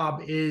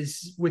job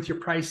is, with your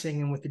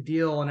pricing and with the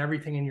deal and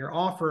everything in your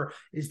offer,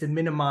 is to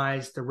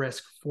minimize the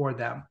risk for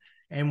them.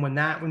 And when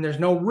there's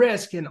no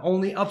risk and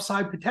only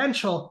upside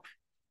potential,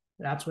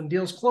 that's when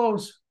deals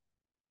close.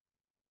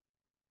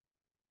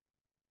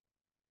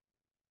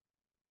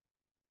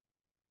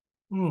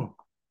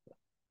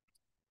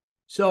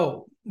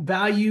 So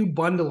value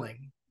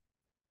bundling.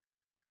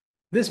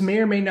 This may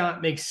or may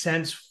not make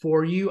sense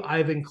for you.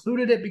 I've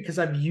included it because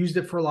I've used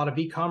it for a lot of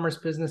e-commerce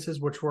businesses,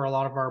 which were a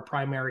lot of our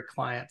primary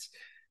clients.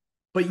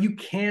 But you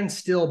can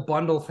still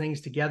bundle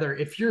things together.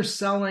 If you're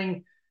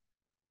selling,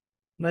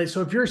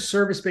 so if you're a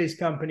service-based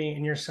company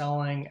and you're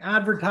selling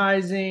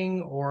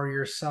advertising, or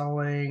you're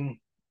selling,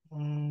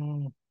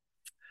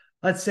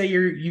 let's say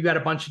you got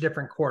a bunch of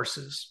different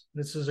courses.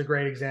 This is a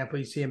great example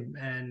you see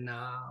in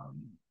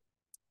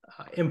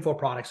info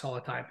products all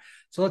the time.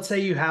 So let's say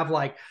you have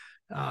like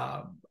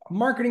a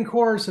marketing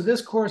course, or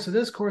this course, or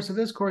this course, or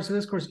this course, or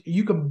this course.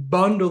 You can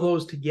bundle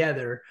those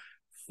together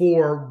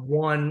for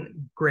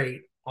one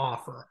great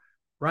offer,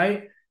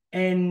 right?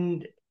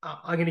 And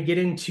I'm going to get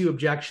into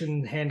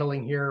objection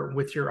handling here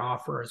with your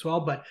offer as well.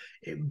 But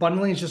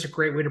bundling is just a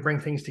great way to bring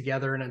things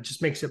together, and it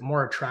just makes it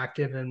more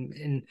attractive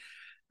and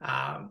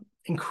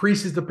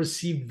increases the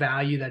perceived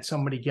value that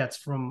somebody gets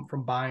from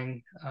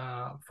buying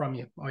from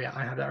you. Oh yeah,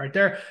 I have that right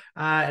there.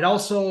 It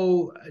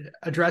also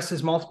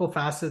addresses multiple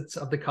facets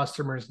of the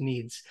customer's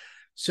needs.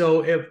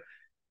 So if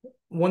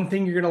one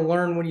thing you're going to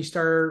learn when you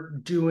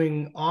start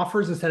doing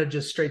offers instead of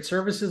just straight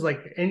services,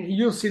 and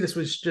you'll see this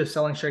with just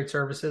selling straight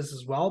services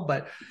as well,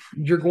 but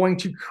you're going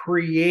to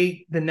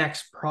create the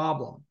next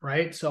problem,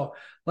 right? So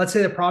let's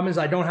say the problem is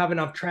I don't have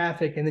enough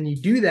traffic, and then you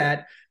do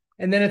that.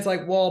 And then it's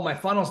like, well, my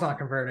funnel's not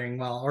converting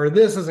well, or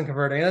this isn't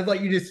converting. And it's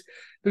like,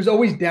 there's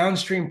always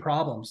downstream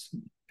problems.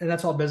 And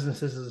that's all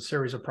business is a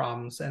series of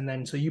problems. And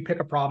then, so you pick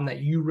a problem that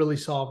you really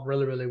solve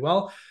really, really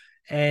well.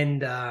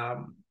 And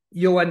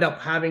you'll end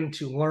up having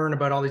to learn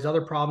about all these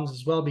other problems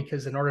as well,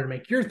 because in order to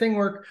make your thing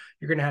work,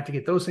 you're going to have to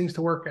get those things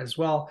to work as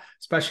well,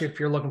 especially if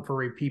you're looking for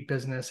repeat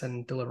business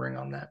and delivering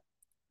on that.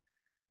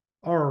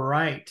 All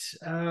right.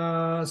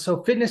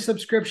 So fitness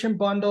subscription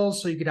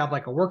bundles. So you could have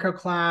like a workout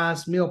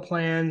class, meal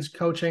plans,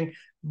 coaching,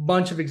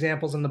 bunch of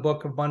examples in the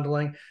book of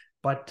bundling.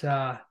 But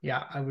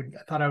yeah, I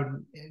thought I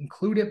would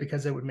include it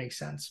because it would make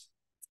sense.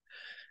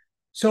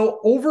 So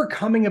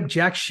overcoming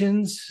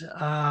objections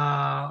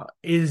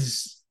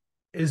is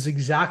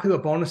exactly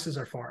what bonuses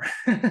are for.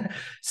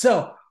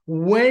 So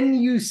when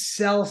you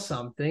sell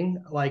something,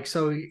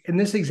 so in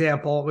this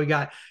example, we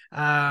got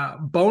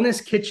bonus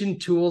kitchen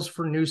tools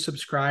for new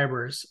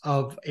subscribers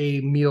of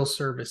a meal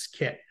service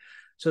kit.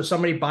 So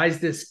somebody buys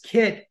this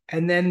kit,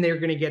 and then they're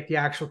going to get the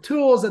actual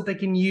tools that they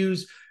can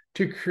use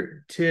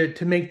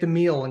to make the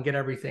meal and get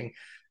everything.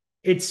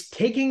 It's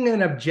taking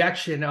an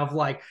objection of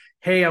like,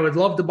 hey, I would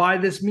love to buy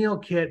this meal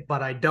kit,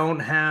 but I don't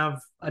have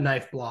a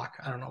knife block.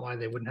 I don't know why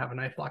they wouldn't have a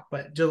knife block,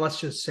 but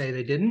let's just say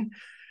they didn't.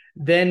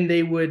 Then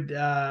they would,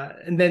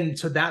 and then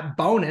so that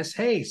bonus,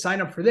 hey,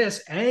 sign up for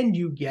this and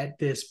you get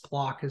this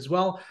block as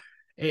well.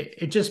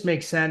 It just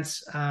makes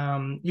sense.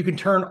 You can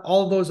turn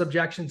all those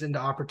objections into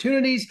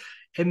opportunities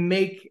and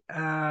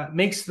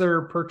makes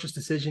their purchase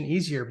decision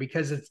easier,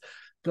 because it's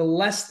the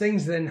less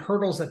things than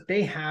hurdles that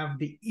they have,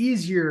 the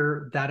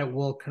easier that it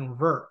will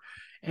convert.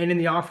 And in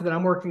the offer that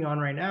I'm working on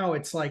right now,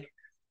 it's like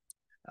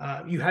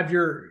you have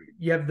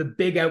the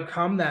big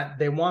outcome that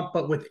they want,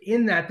 but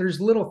within that, there's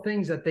little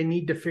things that they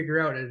need to figure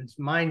out, and it's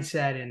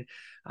mindset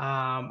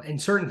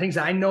and certain things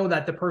I know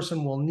that the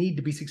person will need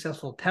to be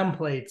successful,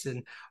 templates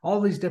and all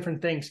these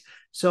different things.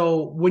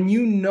 So when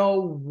you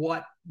know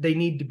what they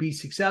need to be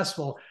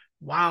successful,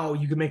 wow,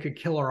 you can make a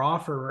killer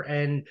offer.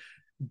 And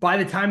by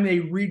the time they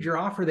read your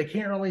offer, they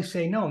can't really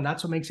say no. And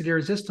that's what makes it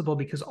irresistible,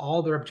 because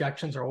all their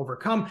objections are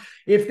overcome.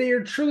 If they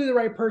are truly the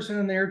right person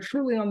and they're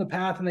truly on the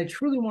path and they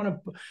truly want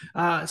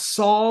to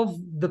solve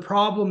the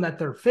problem that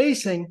they're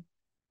facing,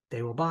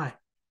 they will buy,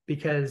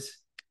 because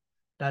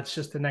that's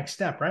just the next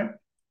step, right?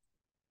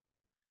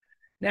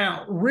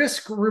 Now,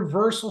 risk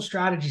reversal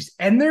strategies.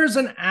 And there's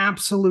an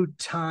absolute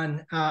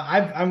ton.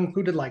 I've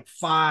included like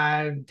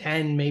 5,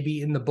 10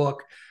 maybe in the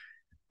book.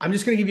 I'm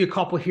just going to give you a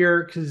couple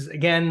here because,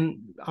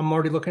 again, I'm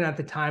already looking at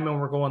the time and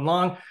we're going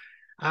long.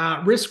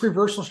 Risk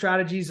reversal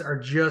strategies are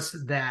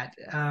just that.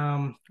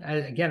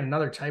 Again,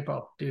 another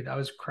typo. Dude, I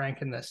was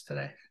cranking this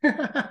today.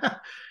 I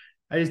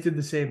just did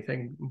the same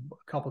thing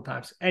a couple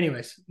times.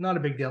 Anyways, not a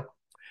big deal.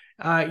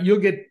 You'll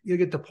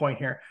get the point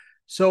here.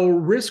 So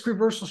risk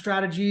reversal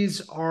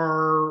strategies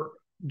are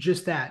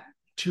just that,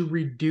 to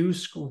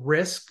reduce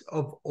risk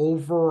of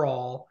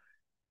overall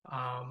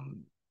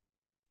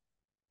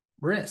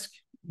risk.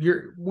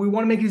 We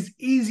want to make it as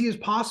easy as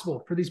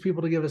possible for these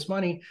people to give us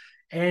money.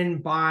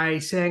 And by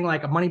saying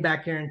like a money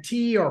back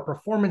guarantee or a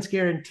performance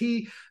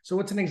guarantee. So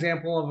what's an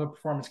example of a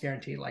performance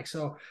guarantee? Like,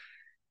 so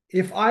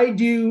if I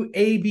do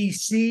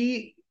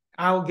ABC,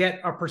 I'll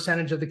get a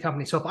percentage of the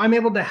company. So if I'm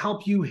able to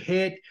help you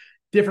hit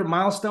different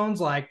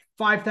milestones, like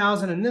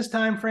 5,000 in this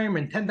time frame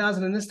and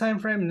 10,000 in this time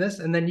frame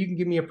and then you can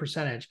give me a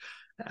percentage.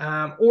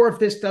 Or if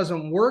this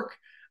doesn't work,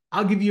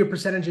 I'll give you a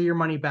percentage of your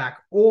money back.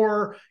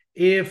 Or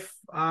if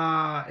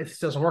this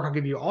doesn't work, I'll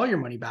give you all your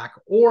money back.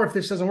 Or if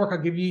this doesn't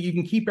work, you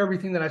can keep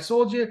everything that I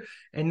sold you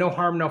and no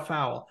harm, no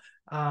foul.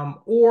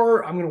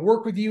 Or I'm going to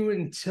work with you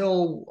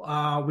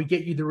until we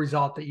get you the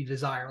result that you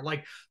desire.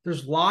 Like,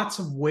 there's lots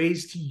of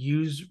ways to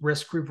use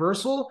risk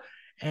reversal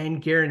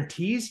and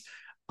guarantees.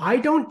 I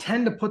don't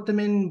tend to put them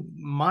in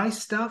my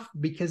stuff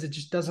because it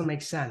just doesn't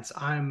make sense.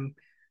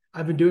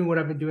 I've been doing what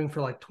I've been doing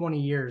for like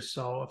 20 years.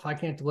 So if I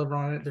can't deliver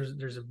on it,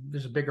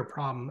 there's a bigger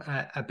problem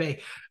at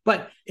bay.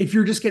 But if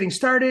you're just getting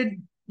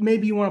started,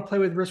 maybe you want to play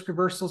with risk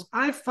reversals.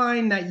 I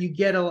find that you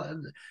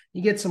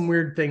get some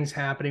weird things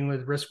happening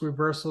with risk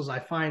reversals. I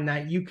find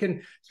that you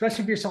can,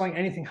 especially if you're selling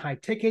anything high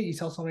ticket, you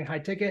sell something high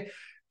ticket,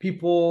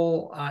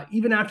 people,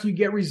 even after you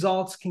get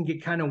results, can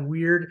get kind of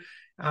weird.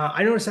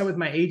 I noticed that with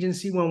my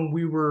agency when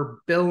we were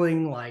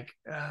billing like,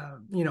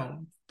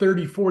 $30,000,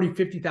 $40,000,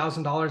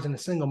 $50,000 in a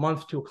single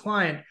month to a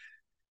client.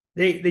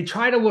 They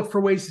try to look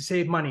for ways to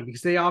save money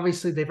because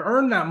they've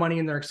earned that money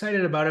and they're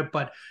excited about it,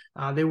 but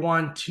they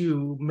want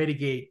to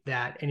mitigate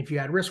that. And if you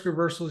had risk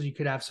reversals, you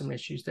could have some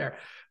issues there.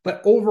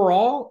 But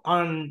overall,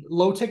 on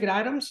low ticket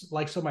items,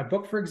 like so my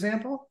book, for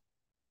example,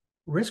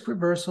 risk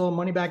reversal,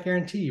 money back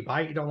guarantee. You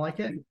buy it, you don't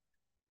like it,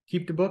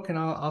 keep the book and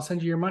I'll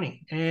send you your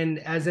money. And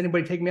has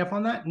anybody taken me up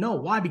on that? No.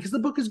 Why? Because the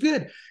book is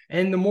good.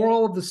 And the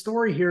moral of the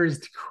story here is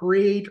to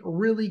create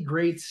really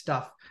great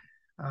stuff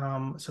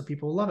so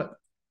people will love it.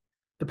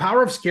 The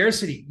power of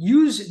scarcity.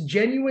 Use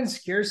genuine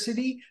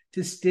scarcity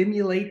to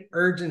stimulate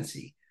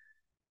urgency.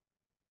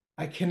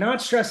 I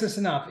cannot stress this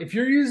enough. If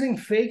you're using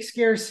fake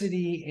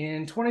scarcity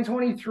in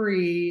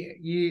 2023,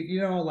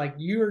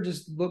 you're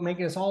just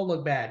making us all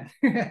look bad.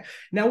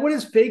 Now, what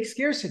is fake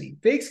scarcity?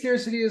 Fake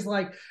scarcity is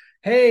like,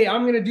 hey,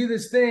 I'm going to do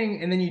this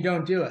thing, and then you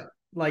don't do it.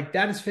 Like,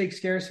 that is fake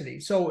scarcity.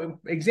 So,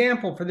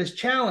 example, for this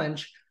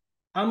challenge,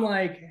 I'm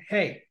like,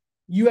 hey,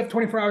 you have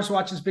 24 hours to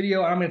watch this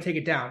video, and I'm going to take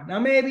it down. Now,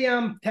 maybe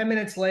I'm 10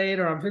 minutes late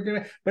or I'm 15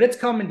 minutes, but it's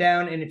coming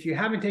down. And if you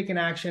haven't taken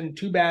action,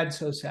 too bad,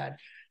 so sad.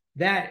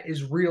 That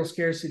is real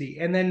scarcity.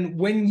 And then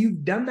when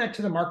you've done that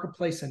to the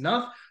marketplace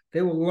enough,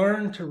 they will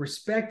learn to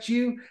respect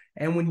you.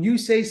 And when you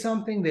say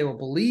something, they will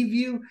believe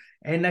you.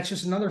 And that's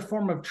just another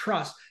form of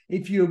trust.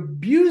 If you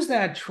abuse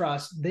that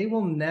trust, they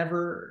will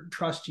never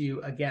trust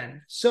you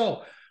again.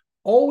 So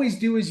always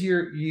do as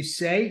you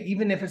say,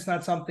 even if it's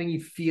not something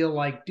you feel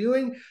like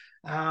doing.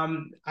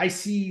 I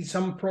see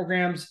some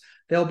programs,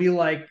 they'll be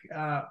like,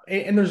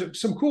 and there's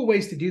some cool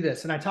ways to do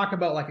this. And I talk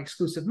about like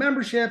exclusive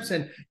memberships,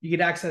 and you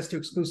get access to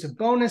exclusive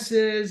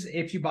bonuses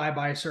if you buy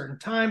by a certain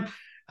time.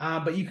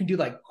 But you can do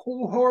like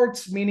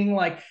cohorts, meaning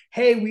like,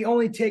 hey, we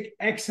only take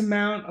X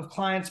amount of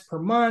clients per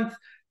month.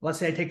 Let's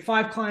say I take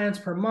 5 clients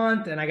per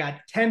month and I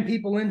got 10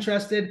 people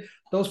interested.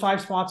 Those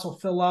 5 spots will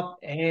fill up.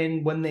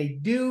 And when they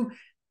do,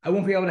 I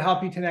won't be able to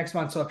help you to next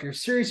month. So if you're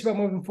serious about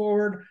moving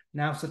forward,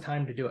 now's the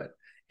time to do it.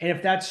 And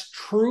if that's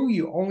true,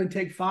 you only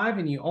take 5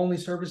 and you only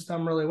service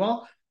them really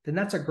well, then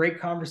that's a great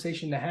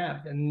conversation to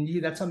have.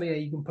 And that's something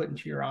that you can put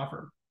into your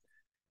offer.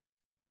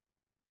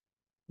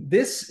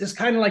 This is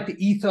kind of like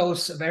the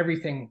ethos of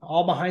everything,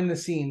 all behind the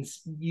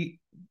scenes. You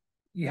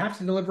have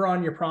to deliver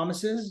on your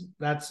promises.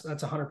 That's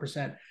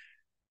 100%.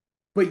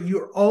 But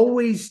you're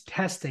always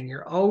testing,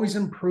 you're always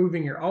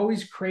improving, you're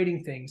always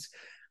creating things.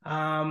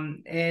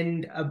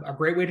 And a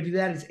great way to do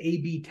that is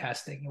A/B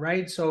testing,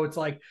 right? So it's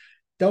like,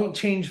 don't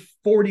change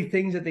 40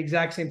 things at the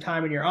exact same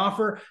time in your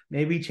offer.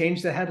 Maybe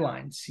change the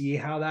headline, see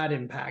how that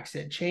impacts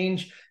it.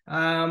 Change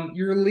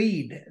your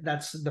lead.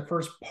 That's the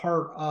first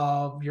part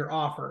of your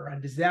offer.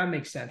 And does that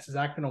make sense? Is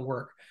that going to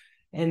work?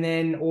 And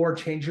then, or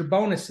change your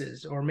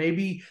bonuses. Or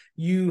maybe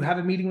you have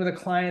a meeting with a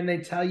client and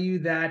they tell you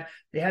that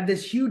they have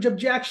this huge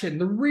objection.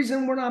 The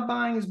reason we're not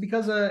buying is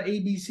because of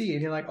ABC.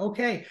 And you're like,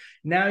 okay,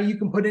 now you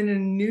can put in a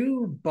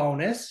new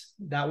bonus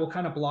that will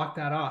kind of block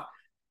that off.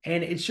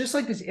 And it's just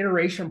like this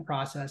iteration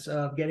process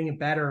of getting it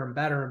better and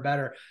better and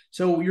better.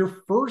 So your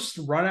first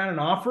run at an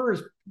offer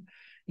is,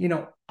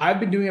 I've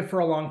been doing it for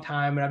a long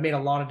time and I've made a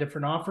lot of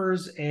different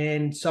offers,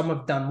 and some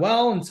have done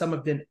well and some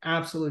have been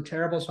absolutely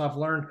terrible. So I've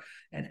learned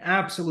an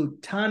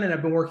absolute ton, and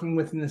I've been working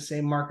within the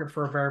same market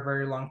for a very,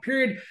 very long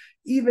period.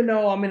 Even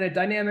though I'm in a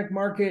dynamic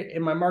market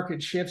and my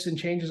market shifts and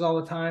changes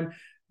all the time,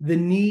 the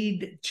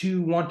need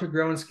to want to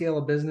grow and scale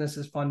a business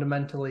is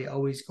fundamentally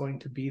always going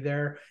to be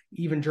there,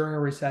 even during a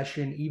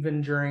recession,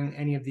 even during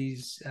any of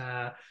these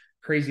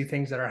crazy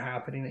things that are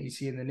happening that you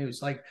see in the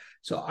news. Like,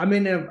 so I'm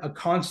in a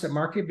constant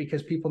market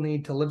because people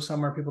need to live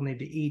somewhere, people need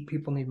to eat,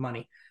 people need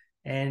money.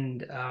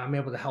 And I'm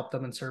able to help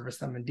them and service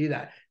them and do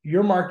that.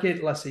 Your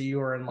market, let's say you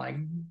are in like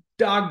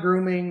dog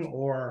grooming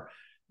or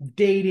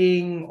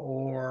dating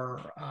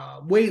or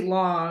weight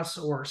loss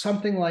or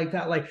something like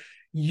that. Like,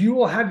 you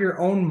will have your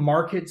own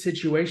market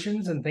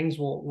situations and things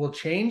will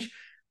change,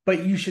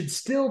 but you should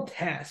still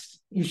test.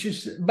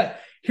 But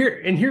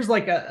here's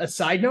like a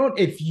side note.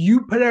 If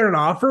you put out an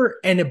offer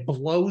and it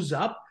blows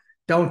up,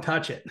 don't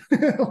touch it.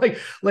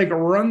 like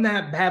run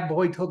that bad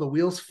boy till the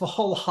wheels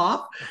fall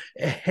off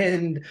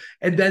and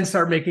then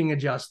start making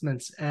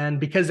adjustments. And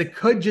because it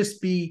could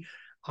just be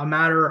a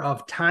matter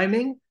of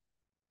timing,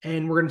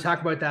 And we're going to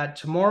talk about that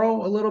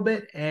tomorrow a little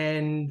bit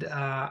and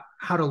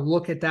how to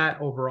look at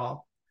that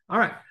overall. All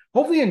right.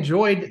 Hopefully you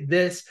enjoyed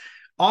this.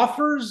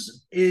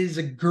 Offers is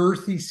a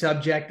girthy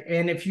subject.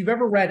 And if you've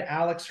ever read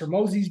Alex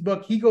Hormozi's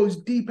book, he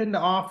goes deep into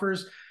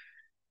offers.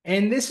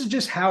 And this is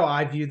just how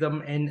I view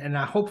them. And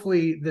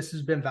hopefully this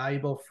has been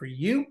valuable for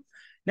you.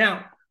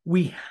 Now,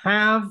 we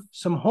have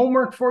some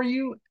homework for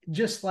you,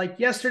 just like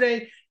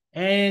yesterday.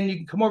 And you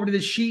can come over to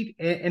this sheet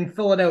and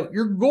fill it out.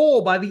 Your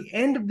goal by the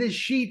end of this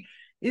sheet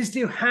is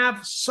to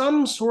have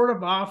some sort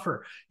of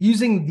offer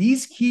using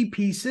these key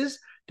pieces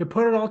to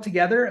put it all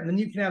together. And then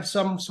you can have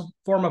some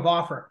form of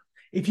offer.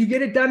 If you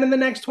get it done in the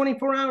next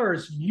 24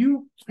 hours,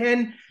 you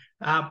can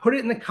put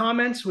it in the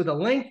comments with a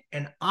link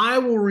and I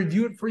will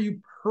review it for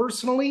you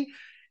personally.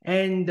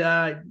 And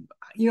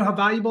you know how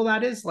valuable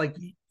that is? Like,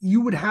 you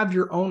would have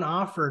your own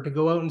offer to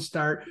go out and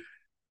start.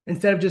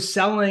 Instead of just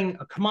selling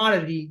a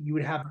commodity, you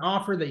would have an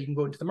offer that you can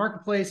go into the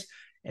marketplace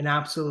and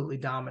absolutely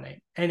dominate.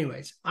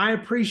 Anyways, I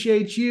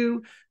appreciate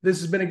you. This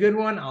has been a good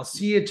one. I'll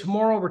see you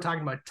tomorrow. We're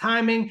talking about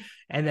timing.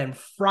 And then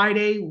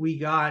Friday, we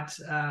got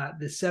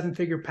the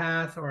 7-figure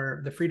path,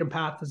 or the freedom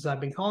path, as I've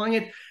been calling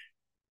it.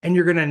 And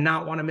you're going to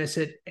not want to miss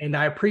it. And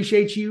I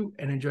appreciate you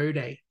and enjoy your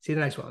day. See you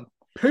the next one.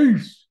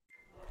 Peace.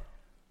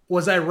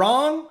 Was I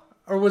wrong?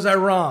 Or was I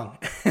wrong?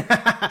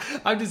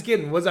 I'm just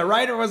kidding. Was I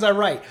right or was I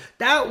right?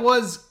 That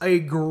was a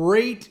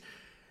great.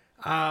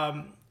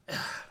 When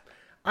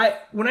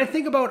I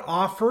think about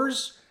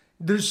offers,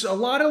 there's a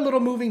lot of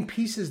little moving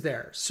pieces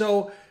there.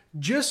 So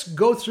just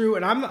go through,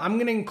 and I'm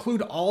going to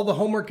include all the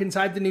homework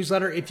inside the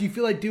newsletter if you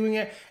feel like doing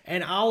it,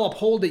 and I'll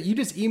uphold it. You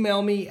just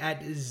email me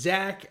at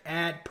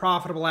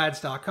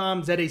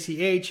zach@profitableads.com,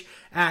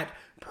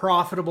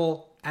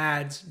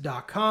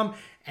 ZACH@profitableads.com.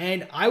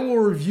 And I will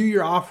review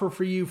your offer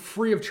for you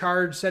free of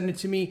charge. Send it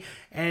to me,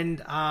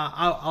 and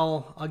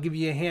I'll give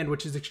you a hand,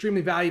 which is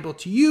extremely valuable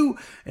to you.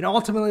 And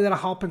ultimately, that'll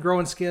help and grow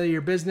and scale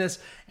your business.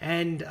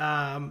 And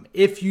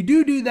if you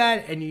do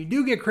that and you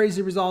do get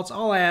crazy results,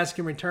 all I ask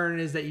in return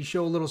is that you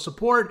show a little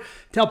support,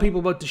 tell people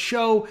about the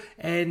show,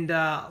 and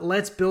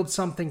let's build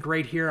something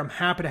great here. I'm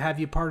happy to have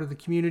you part of the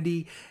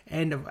community.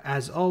 And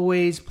as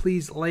always,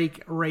 please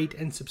like, rate,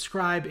 and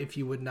subscribe if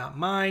you would not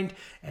mind.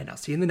 And I'll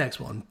see you in the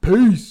next one.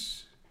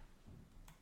 Peace.